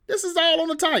fault. This is all on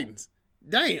the Titans.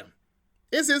 Damn.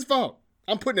 It's his fault.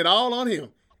 I'm putting it all on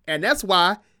him. And that's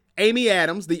why Amy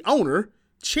Adams, the owner,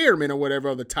 chairman or whatever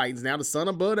of the Titans now,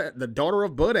 the daughter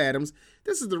of Bud Adams,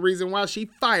 this is the reason why she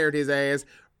fired his ass.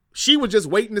 She was just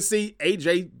waiting to see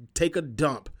AJ take a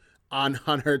dump on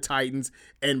her Titans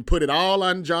and put it all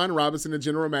on John Robinson, the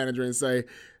general manager, and say,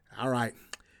 all right,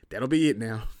 that'll be it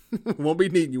now. Won't be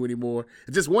needing you anymore.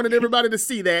 I just wanted everybody to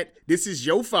see that. This is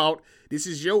your fault. This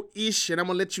is your ish, and I'm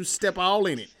going to let you step all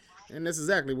in it. And that's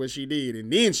exactly what she did.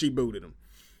 And then she booted him.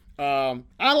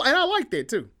 I like that,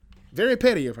 too. Very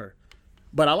petty of her.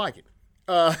 But I like it.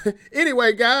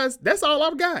 Anyway, guys, that's all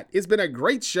I've got. It's been a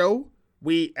great show.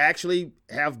 We actually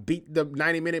have beat the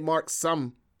 90-minute mark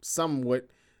somewhat.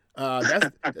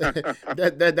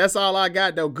 That's all I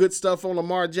got, though. Good stuff on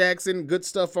Lamar Jackson. Good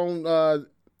stuff on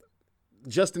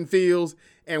Justin Fields.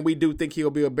 And we do think he'll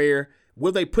be a Bear.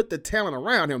 Will they put the talent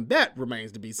around him? That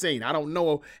remains to be seen. I don't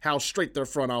know how straight their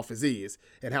front office is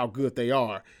and how good they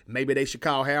are. Maybe they should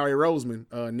call Harry Roseman,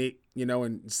 Nick,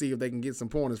 and see if they can get some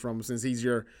pointers from him since he's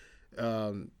your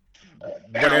general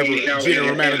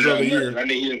manager of the year. I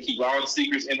need you to keep all the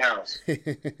secrets in-house.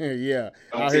 Yeah.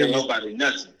 Don't tell nobody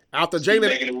nothing. After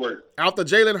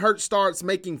Jalen Hurts starts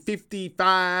making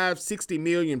 $55-60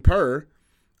 million per,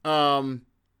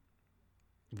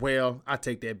 well, I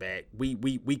take that back.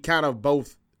 We kind of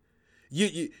both.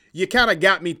 You kind of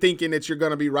got me thinking that you're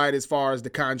gonna be right as far as the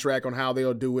contract on how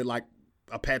they'll do it, like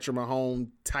a Patrick Mahomes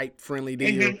type friendly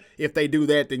deal. Mm-hmm. If they do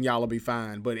that, then y'all will be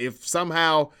fine. But if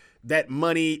somehow that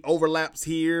money overlaps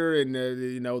here and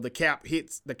the cap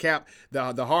hits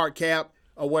the hard cap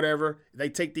or whatever, they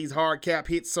take these hard cap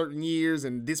hits certain years,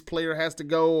 and this player has to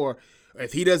go, or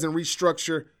if he doesn't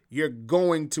restructure, you're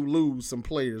going to lose some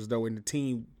players though, and the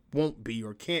team won't be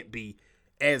or can't be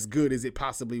as good as it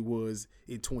possibly was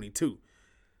in 22.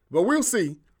 But we'll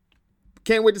see.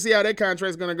 Can't wait to see how that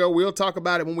contract's going to go. We'll talk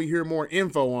about it when we hear more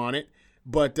info on it.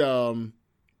 But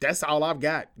that's all I've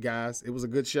got, guys. It was a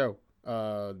good show.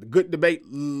 Good debate.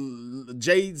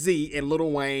 Jay-Z and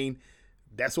Lil Wayne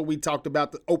that's what we talked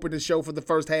about to open the show for the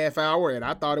first half hour, and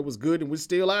I thought it was good, and we're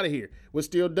still out of here. We're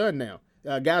still done now.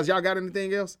 Guys, y'all got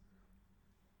anything else?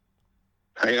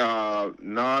 Hey, no,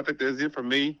 I think that's it for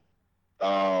me.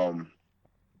 Yeah,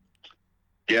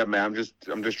 man, I'm just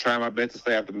trying my best to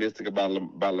stay optimistic about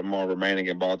Lamar remaining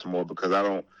in Baltimore, because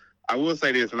I will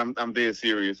say this, and I'm dead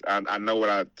serious. I know what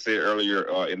I said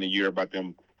earlier in the year about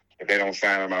them. If they don't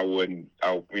sign him, they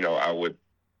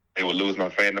would lose my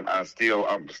fandom. I'm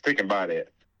sticking by that.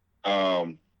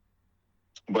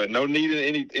 But no need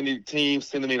in any team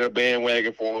sending me the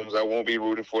bandwagon forms. I won't be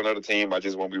rooting for another team. I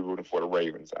just won't be rooting for the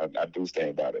Ravens. I do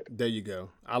stand by that. There you go.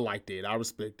 I like that. I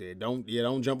respect that. Don't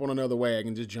jump on another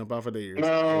wagon. Just jump off of theirs.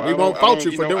 No, we won't fault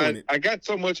you for doing it. I got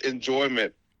so much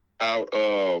enjoyment out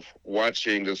of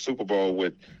watching the Super Bowl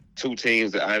with two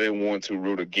teams that I didn't want to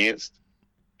root against.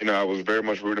 I was very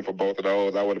much rooting for both of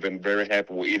those. I would have been very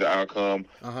happy with either outcome.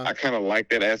 I kind of like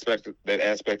that aspect of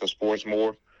sports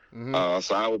more. Mm-hmm.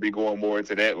 So I would be going more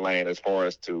into that lane as far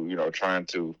as to, trying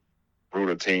to root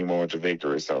a team on to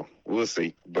victory. So we'll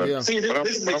see. But this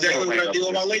is exactly what I do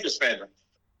with my Lakers fandom.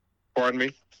 Pardon me?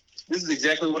 This is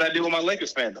exactly what I do with my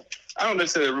Lakers fandom. I don't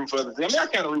necessarily root for other teams. I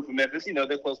kind of root for Memphis.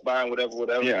 They're close by and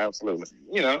whatever. Yeah, absolutely.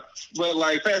 But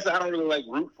like Pastor, I don't really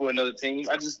root for another team.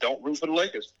 I just don't root for the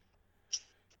Lakers.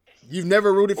 You've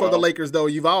never rooted for the Lakers, though.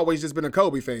 You've always just been a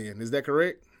Kobe fan. Is that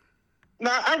correct?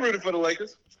 No, I rooted for the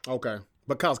Lakers. Okay.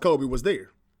 Because Kobe was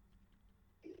there.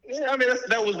 Yeah,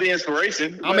 that was the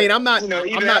inspiration. I'm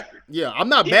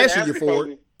not bashing you for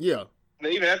Kobe, it. Yeah.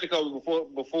 Even after Kobe,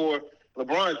 before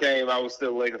LeBron came, I was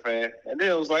still a Laker fan. And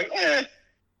then it was like,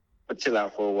 but chill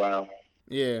out for a while.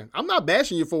 Yeah. I'm not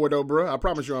bashing you for it, though, bro. I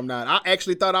promise you I'm not. I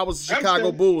actually thought I was a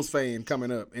Chicago Bulls fan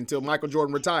coming up until Michael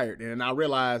Jordan retired. And I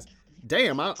realized,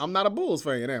 damn, I'm not a Bulls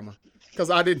fan, am I? Because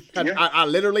I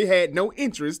literally had no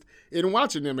interest in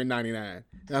watching them in '99.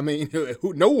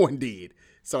 No one did.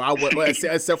 So I was,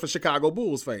 except for Chicago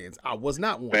Bulls fans, I was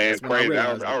not one. Man, it's crazy.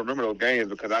 I remember those games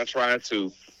because I tried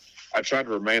to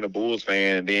remain a Bulls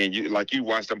fan, and then you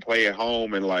watch them play at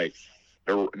home, and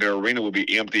the arena would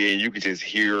be empty, and you could just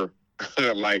hear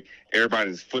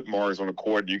everybody's foot marks on the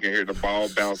court. You can hear the ball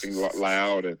bouncing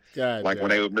loud, and when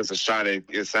they would miss a shot,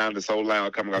 it sounded so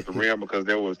loud coming off the rim because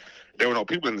there were no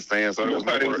people in the stands, so it was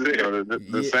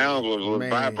the sound was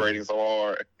vibrating so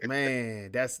hard.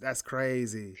 Man, that's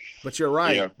crazy. But you're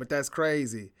right. Yeah. But that's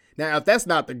crazy. Now, if that's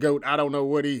not the GOAT, I don't know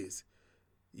what is.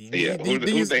 Yeah,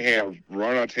 who they have?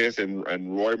 Ron Artest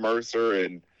and Roy Mercer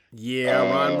and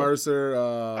Ron Mercer.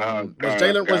 Was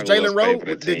Jalen Rose?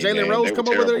 Did Jalen Rose come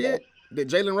over there yet? Did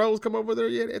Jalen Rose come over there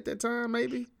yet at that time?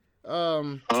 Maybe.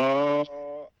 I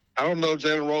don't know if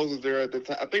Jalen Rose was there at the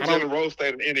time. I think Jalen Rose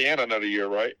stayed in Indiana another year,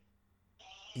 right?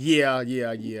 Yeah.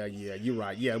 You're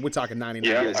right. Yeah, we're talking 99.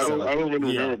 Yeah, I don't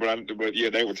really remember, but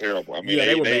they were terrible.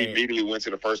 They immediately went to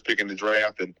the first pick in the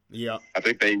draft, and I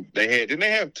think they had didn't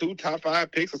they have 2 top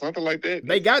 5 picks or something like that?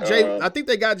 They got I think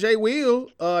they got Jay Will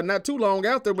not too long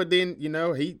after, but then he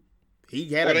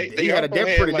had a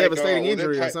pretty devastating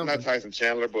injury or something. Not Tyson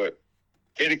Chandler, but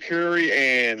Eddie Curry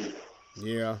and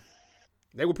they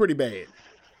were pretty bad.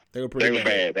 They were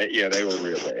bad. They were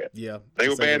real bad. Yeah, they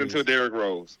were bad until Derrick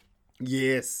Rose.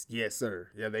 Yes, sir.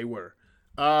 Yeah, they were.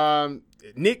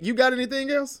 Nick, you got anything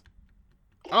else?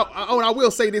 Oh, I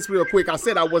will say this real quick. I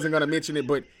said I wasn't going to mention it,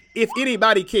 but if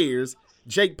anybody cares,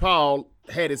 Jake Paul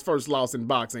had his first loss in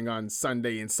boxing on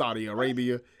Sunday in Saudi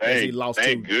Arabia as he lost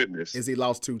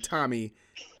to Tommy.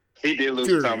 He did lose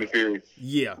to Tommy Fury.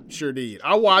 Yeah, sure did.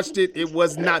 I watched it. It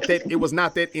was not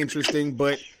that interesting,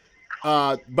 but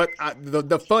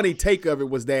the funny take of it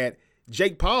was that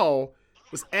Jake Paul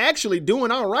was actually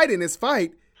doing all right in his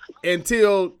fight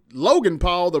until Logan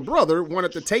Paul, the brother,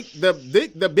 wanted to take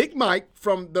the big mic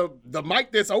from the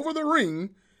mic that's over the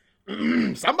ring.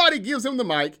 Somebody gives him the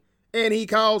mic, and he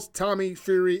calls Tommy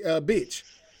Fury a bitch.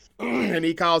 And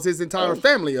he calls his entire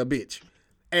family a bitch.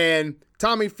 And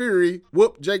Tommy Fury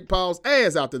whooped Jake Paul's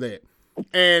ass after that.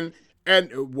 And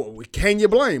can you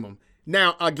blame him?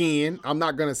 Now, again, I'm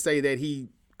not going to say that he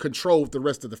controlled the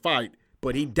rest of the fight,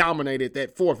 but he dominated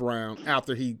that 4th round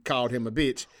after he called him a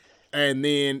bitch. And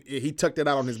then he tucked it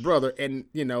out on his brother. And,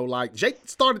 Jake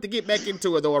started to get back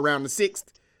into it, though, around the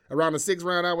 6th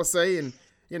round, I would say. And,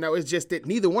 it's just that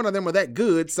neither one of them are that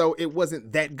good, so it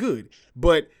wasn't that good.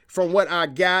 But from what I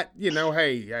got,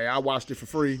 hey, I watched it for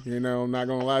free. I'm not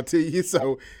going to lie to you.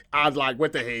 So I was like,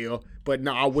 what the hell? But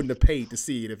no, I wouldn't have paid to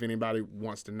see it if anybody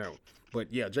wants to know.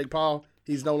 But, yeah, Jake Paul,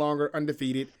 he's no longer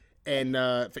undefeated. And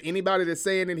for anybody that's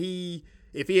saying that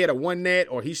if he had a 1 net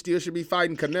or he still should be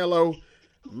fighting Canelo,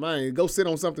 man, go sit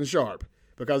on something sharp.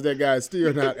 because that guy is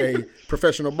still not a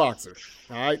professional boxer.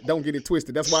 All right, don't get it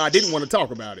twisted. That's why I didn't want to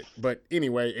talk about it. But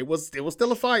anyway, it was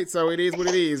still a fight, so it is what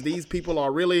it is. These people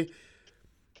are really,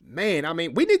 man. I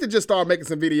mean, we need to just start making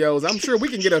some videos. I'm sure we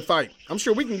can get a fight. I'm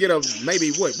sure we can get a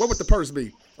maybe what would the purse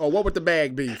be, or what would the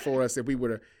bag be for us if we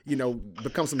were to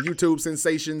become some YouTube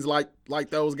sensations like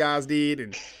those guys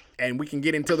did, and we can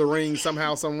get into the ring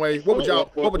somehow, some way. What would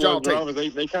y'all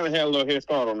take? They kind of had a little head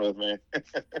start on us, man.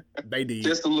 They did.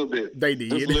 Just a little bit. They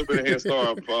did. Just a little bit of head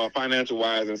start,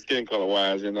 financial-wise and skin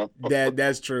color-wise,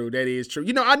 That's true. That is true.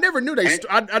 I never knew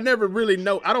I never really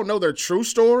know. I don't know their true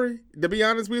story, to be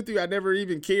honest with you. I never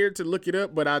even cared to look it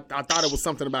up, but I thought it was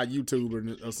something about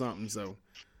YouTube or something. So,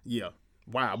 yeah.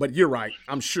 Wow. But you're right.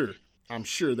 I'm sure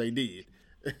they did.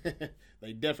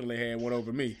 They definitely had one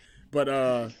over me.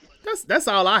 But that's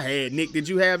all I had. Nick, did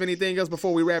you have anything else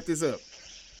before we wrap this up?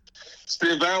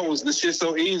 Spit vowels. This shit's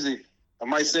so easy. I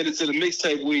might send it to the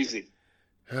mixtape Wheezy.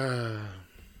 Hey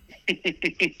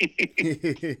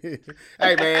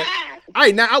man.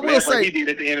 Hey, now I will say, he did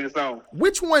at the end of the song.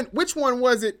 Which one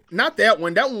was it? Not that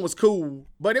one. That one was cool.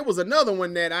 But it was another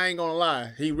one that I ain't gonna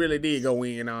lie, he really did go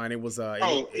in on. It was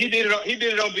he did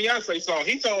it on Beyonce's song.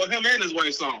 He told him and his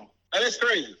wife's song. That's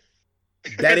crazy.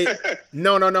 That it?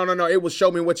 No. It was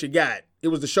Show Me What You Got. It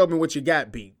was the Show Me What You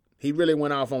Got beat. He really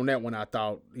went off on that one. I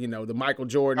thought, the Michael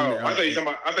Jordan. Oh, I thought you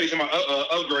talking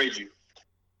about Upgrade You.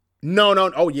 No.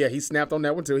 Oh yeah, he snapped on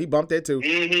that one too. He bumped that too.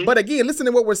 Mm-hmm. But again, listen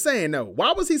to what we're saying though.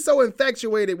 Why was he so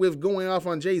infatuated with going off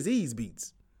on Jay-Z's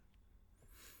beats?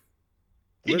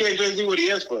 He gave Jay-Z what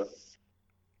he asked for.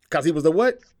 Cause he was the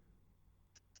what?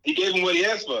 He gave him what he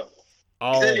asked for.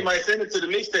 Oh. He said he might send it to the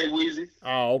mixtape Wheezy.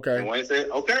 Oh, okay. And Wayne said,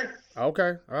 okay.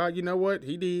 Okay. You know what?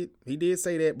 He did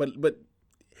say that, but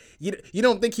you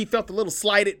don't think he felt a little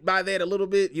slighted by that a little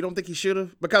bit? You don't think he should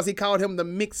have? Because he called him the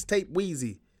mixtape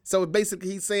Wheezy. So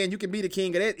basically he's saying you can be the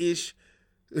king of that ish,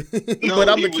 but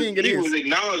I'm the king of this. He was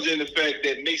acknowledging the fact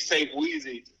that mixtape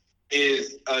Wheezy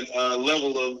is a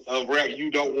level of rap you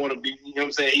don't want to be. You know what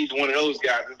I'm saying? He's one of those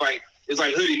guys. It's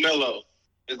like Hoodie Mello.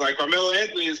 It's like Carmelo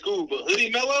Anthony is cool, but Hoodie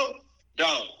Mello,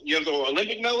 dog. You know what I'm saying?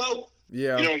 Olympic Mello.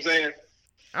 Yeah. You know what I'm saying?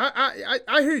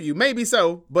 I hear you. Maybe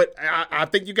so, but I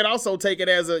think you could also take it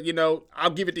as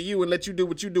I'll give it to you and let you do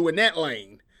what you do in that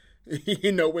lane.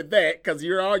 With that, because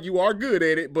you are good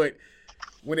at it, but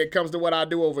when it comes to what I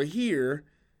do over here,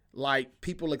 like,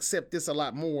 people accept this a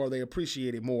lot more, they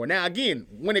appreciate it more. Now again,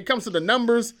 when it comes to the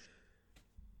numbers,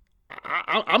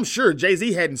 I'm sure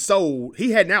Jay-Z hadn't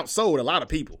outsold a lot of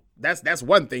people. That's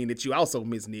one thing that you also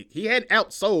miss, Nick. He hadn't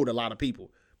outsold a lot of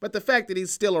people, but the fact that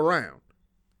he's still around,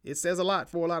 it says a lot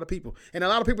for a lot of people. And a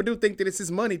lot of people do think that it's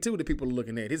his money, too, that people are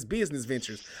looking at. His business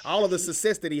ventures. All of the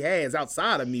success that he has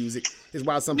outside of music is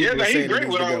why some people are saying he's great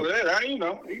with all of that. I'm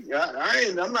not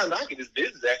knocking his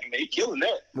business acumen. He's killing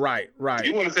that. Right. If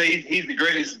you want to say he's the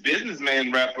greatest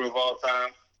businessman rapper of all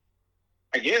time,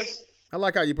 I guess. I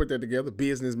like how you put that together.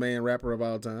 Businessman rapper of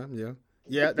all time. Yeah.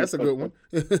 Yeah, that's a good one.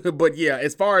 But yeah,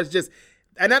 as far as just...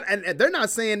 And they're not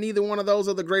saying neither one of those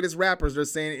are the greatest rappers. They're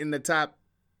saying in the top...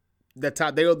 they're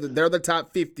the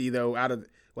top 50 though out of,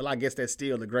 well, I guess that's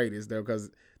still the greatest though, because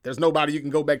there's nobody you can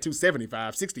go back to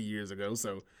 75, 60 years ago.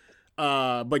 So,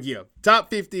 but yeah, top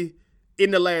 50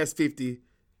 in the last 50,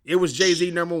 it was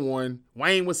Jay-Z number 1,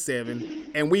 Wayne was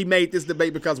 7, and we made this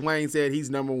debate because Wayne said he's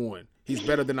number 1. He's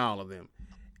better than all of them.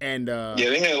 And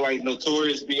they had like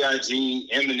Notorious B.I.G.,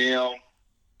 Eminem,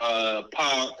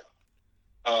 Pac,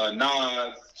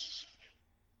 Nas.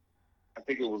 I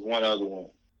think it was one other one,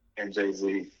 and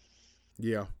Jay-Z.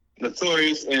 Yeah.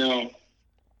 Notorious M.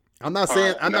 I'm not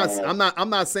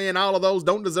saying all of those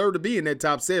don't deserve to be in that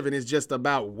top 7. It's just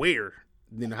about where.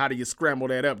 Then how do you scramble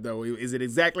that up though? Is it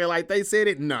exactly like they said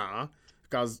it? Nah,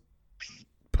 because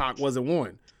Pac wasn't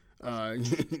one.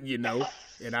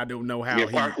 And I don't know how. Yeah,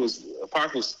 Pac was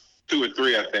 2 or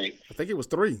 3, I think. I think it was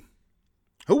 3.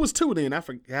 Who was 2 then? I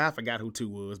forgot who 2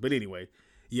 was. But anyway,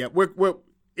 yeah,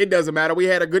 it doesn't matter. We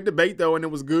had a good debate though, and it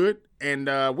was good. And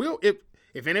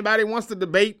if anybody wants to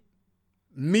debate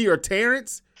me or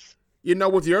Terrence,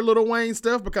 with your Lil Wayne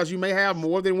stuff, because you may have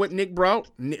more than what Nick brought.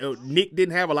 Nick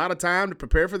didn't have a lot of time to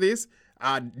prepare for this.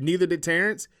 Neither did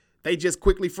Terrence. They just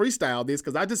quickly freestyled this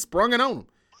because I just sprung it on them.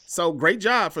 So great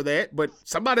job for that. But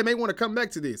somebody may want to come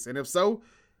back to this. And if so,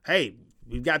 hey,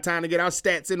 we've got time to get our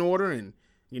stats in order, and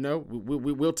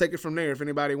we'll take it from there if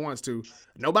anybody wants to.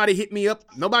 Nobody hit me up.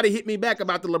 Nobody hit me back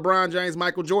about the LeBron James,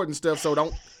 Michael Jordan stuff. So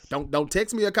don't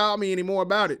text me or call me anymore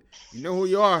about it. You know who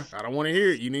you are. I don't want to hear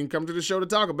it. You didn't come to the show to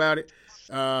talk about it.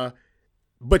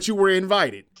 But you were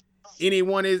invited.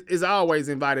 Anyone is always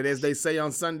invited. As they say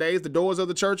on Sundays, the doors of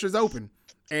the church is open.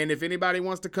 And if anybody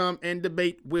wants to come and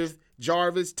debate with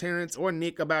Jarvis, Terrence, or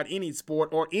Nick about any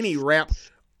sport or any rap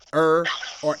or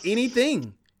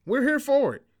anything. We're here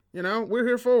for it. We're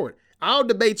here for it. I'll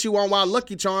debate you on why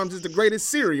Lucky Charms is the greatest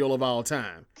cereal of all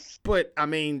time. But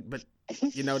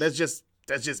that's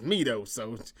just me though.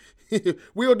 So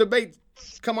we'll debate.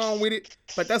 Come on with it.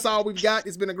 But that's all we've got.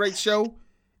 It's been a great show.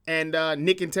 And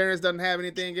Nick and Terrence doesn't have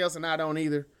anything else, and I don't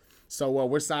either. So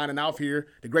we're signing off here.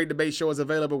 The Great Debate Show is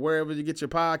available wherever you get your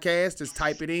podcast. Just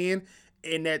type it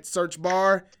in that search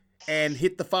bar and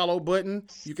hit the follow button.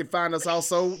 You can find us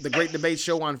also, The Great Debate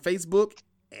Show, on Facebook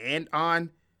and on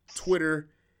Twitter.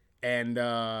 And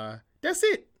that's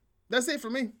it. That's it for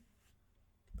me.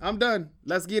 I'm done.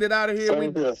 Let's get it out of here.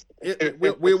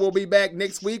 We will be back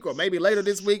next week or maybe later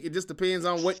this week. It just depends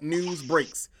on what news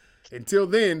breaks. Until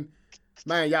then,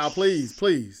 man, y'all, please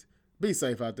be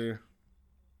safe out there.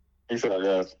 Peace out,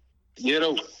 guys. Get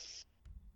over.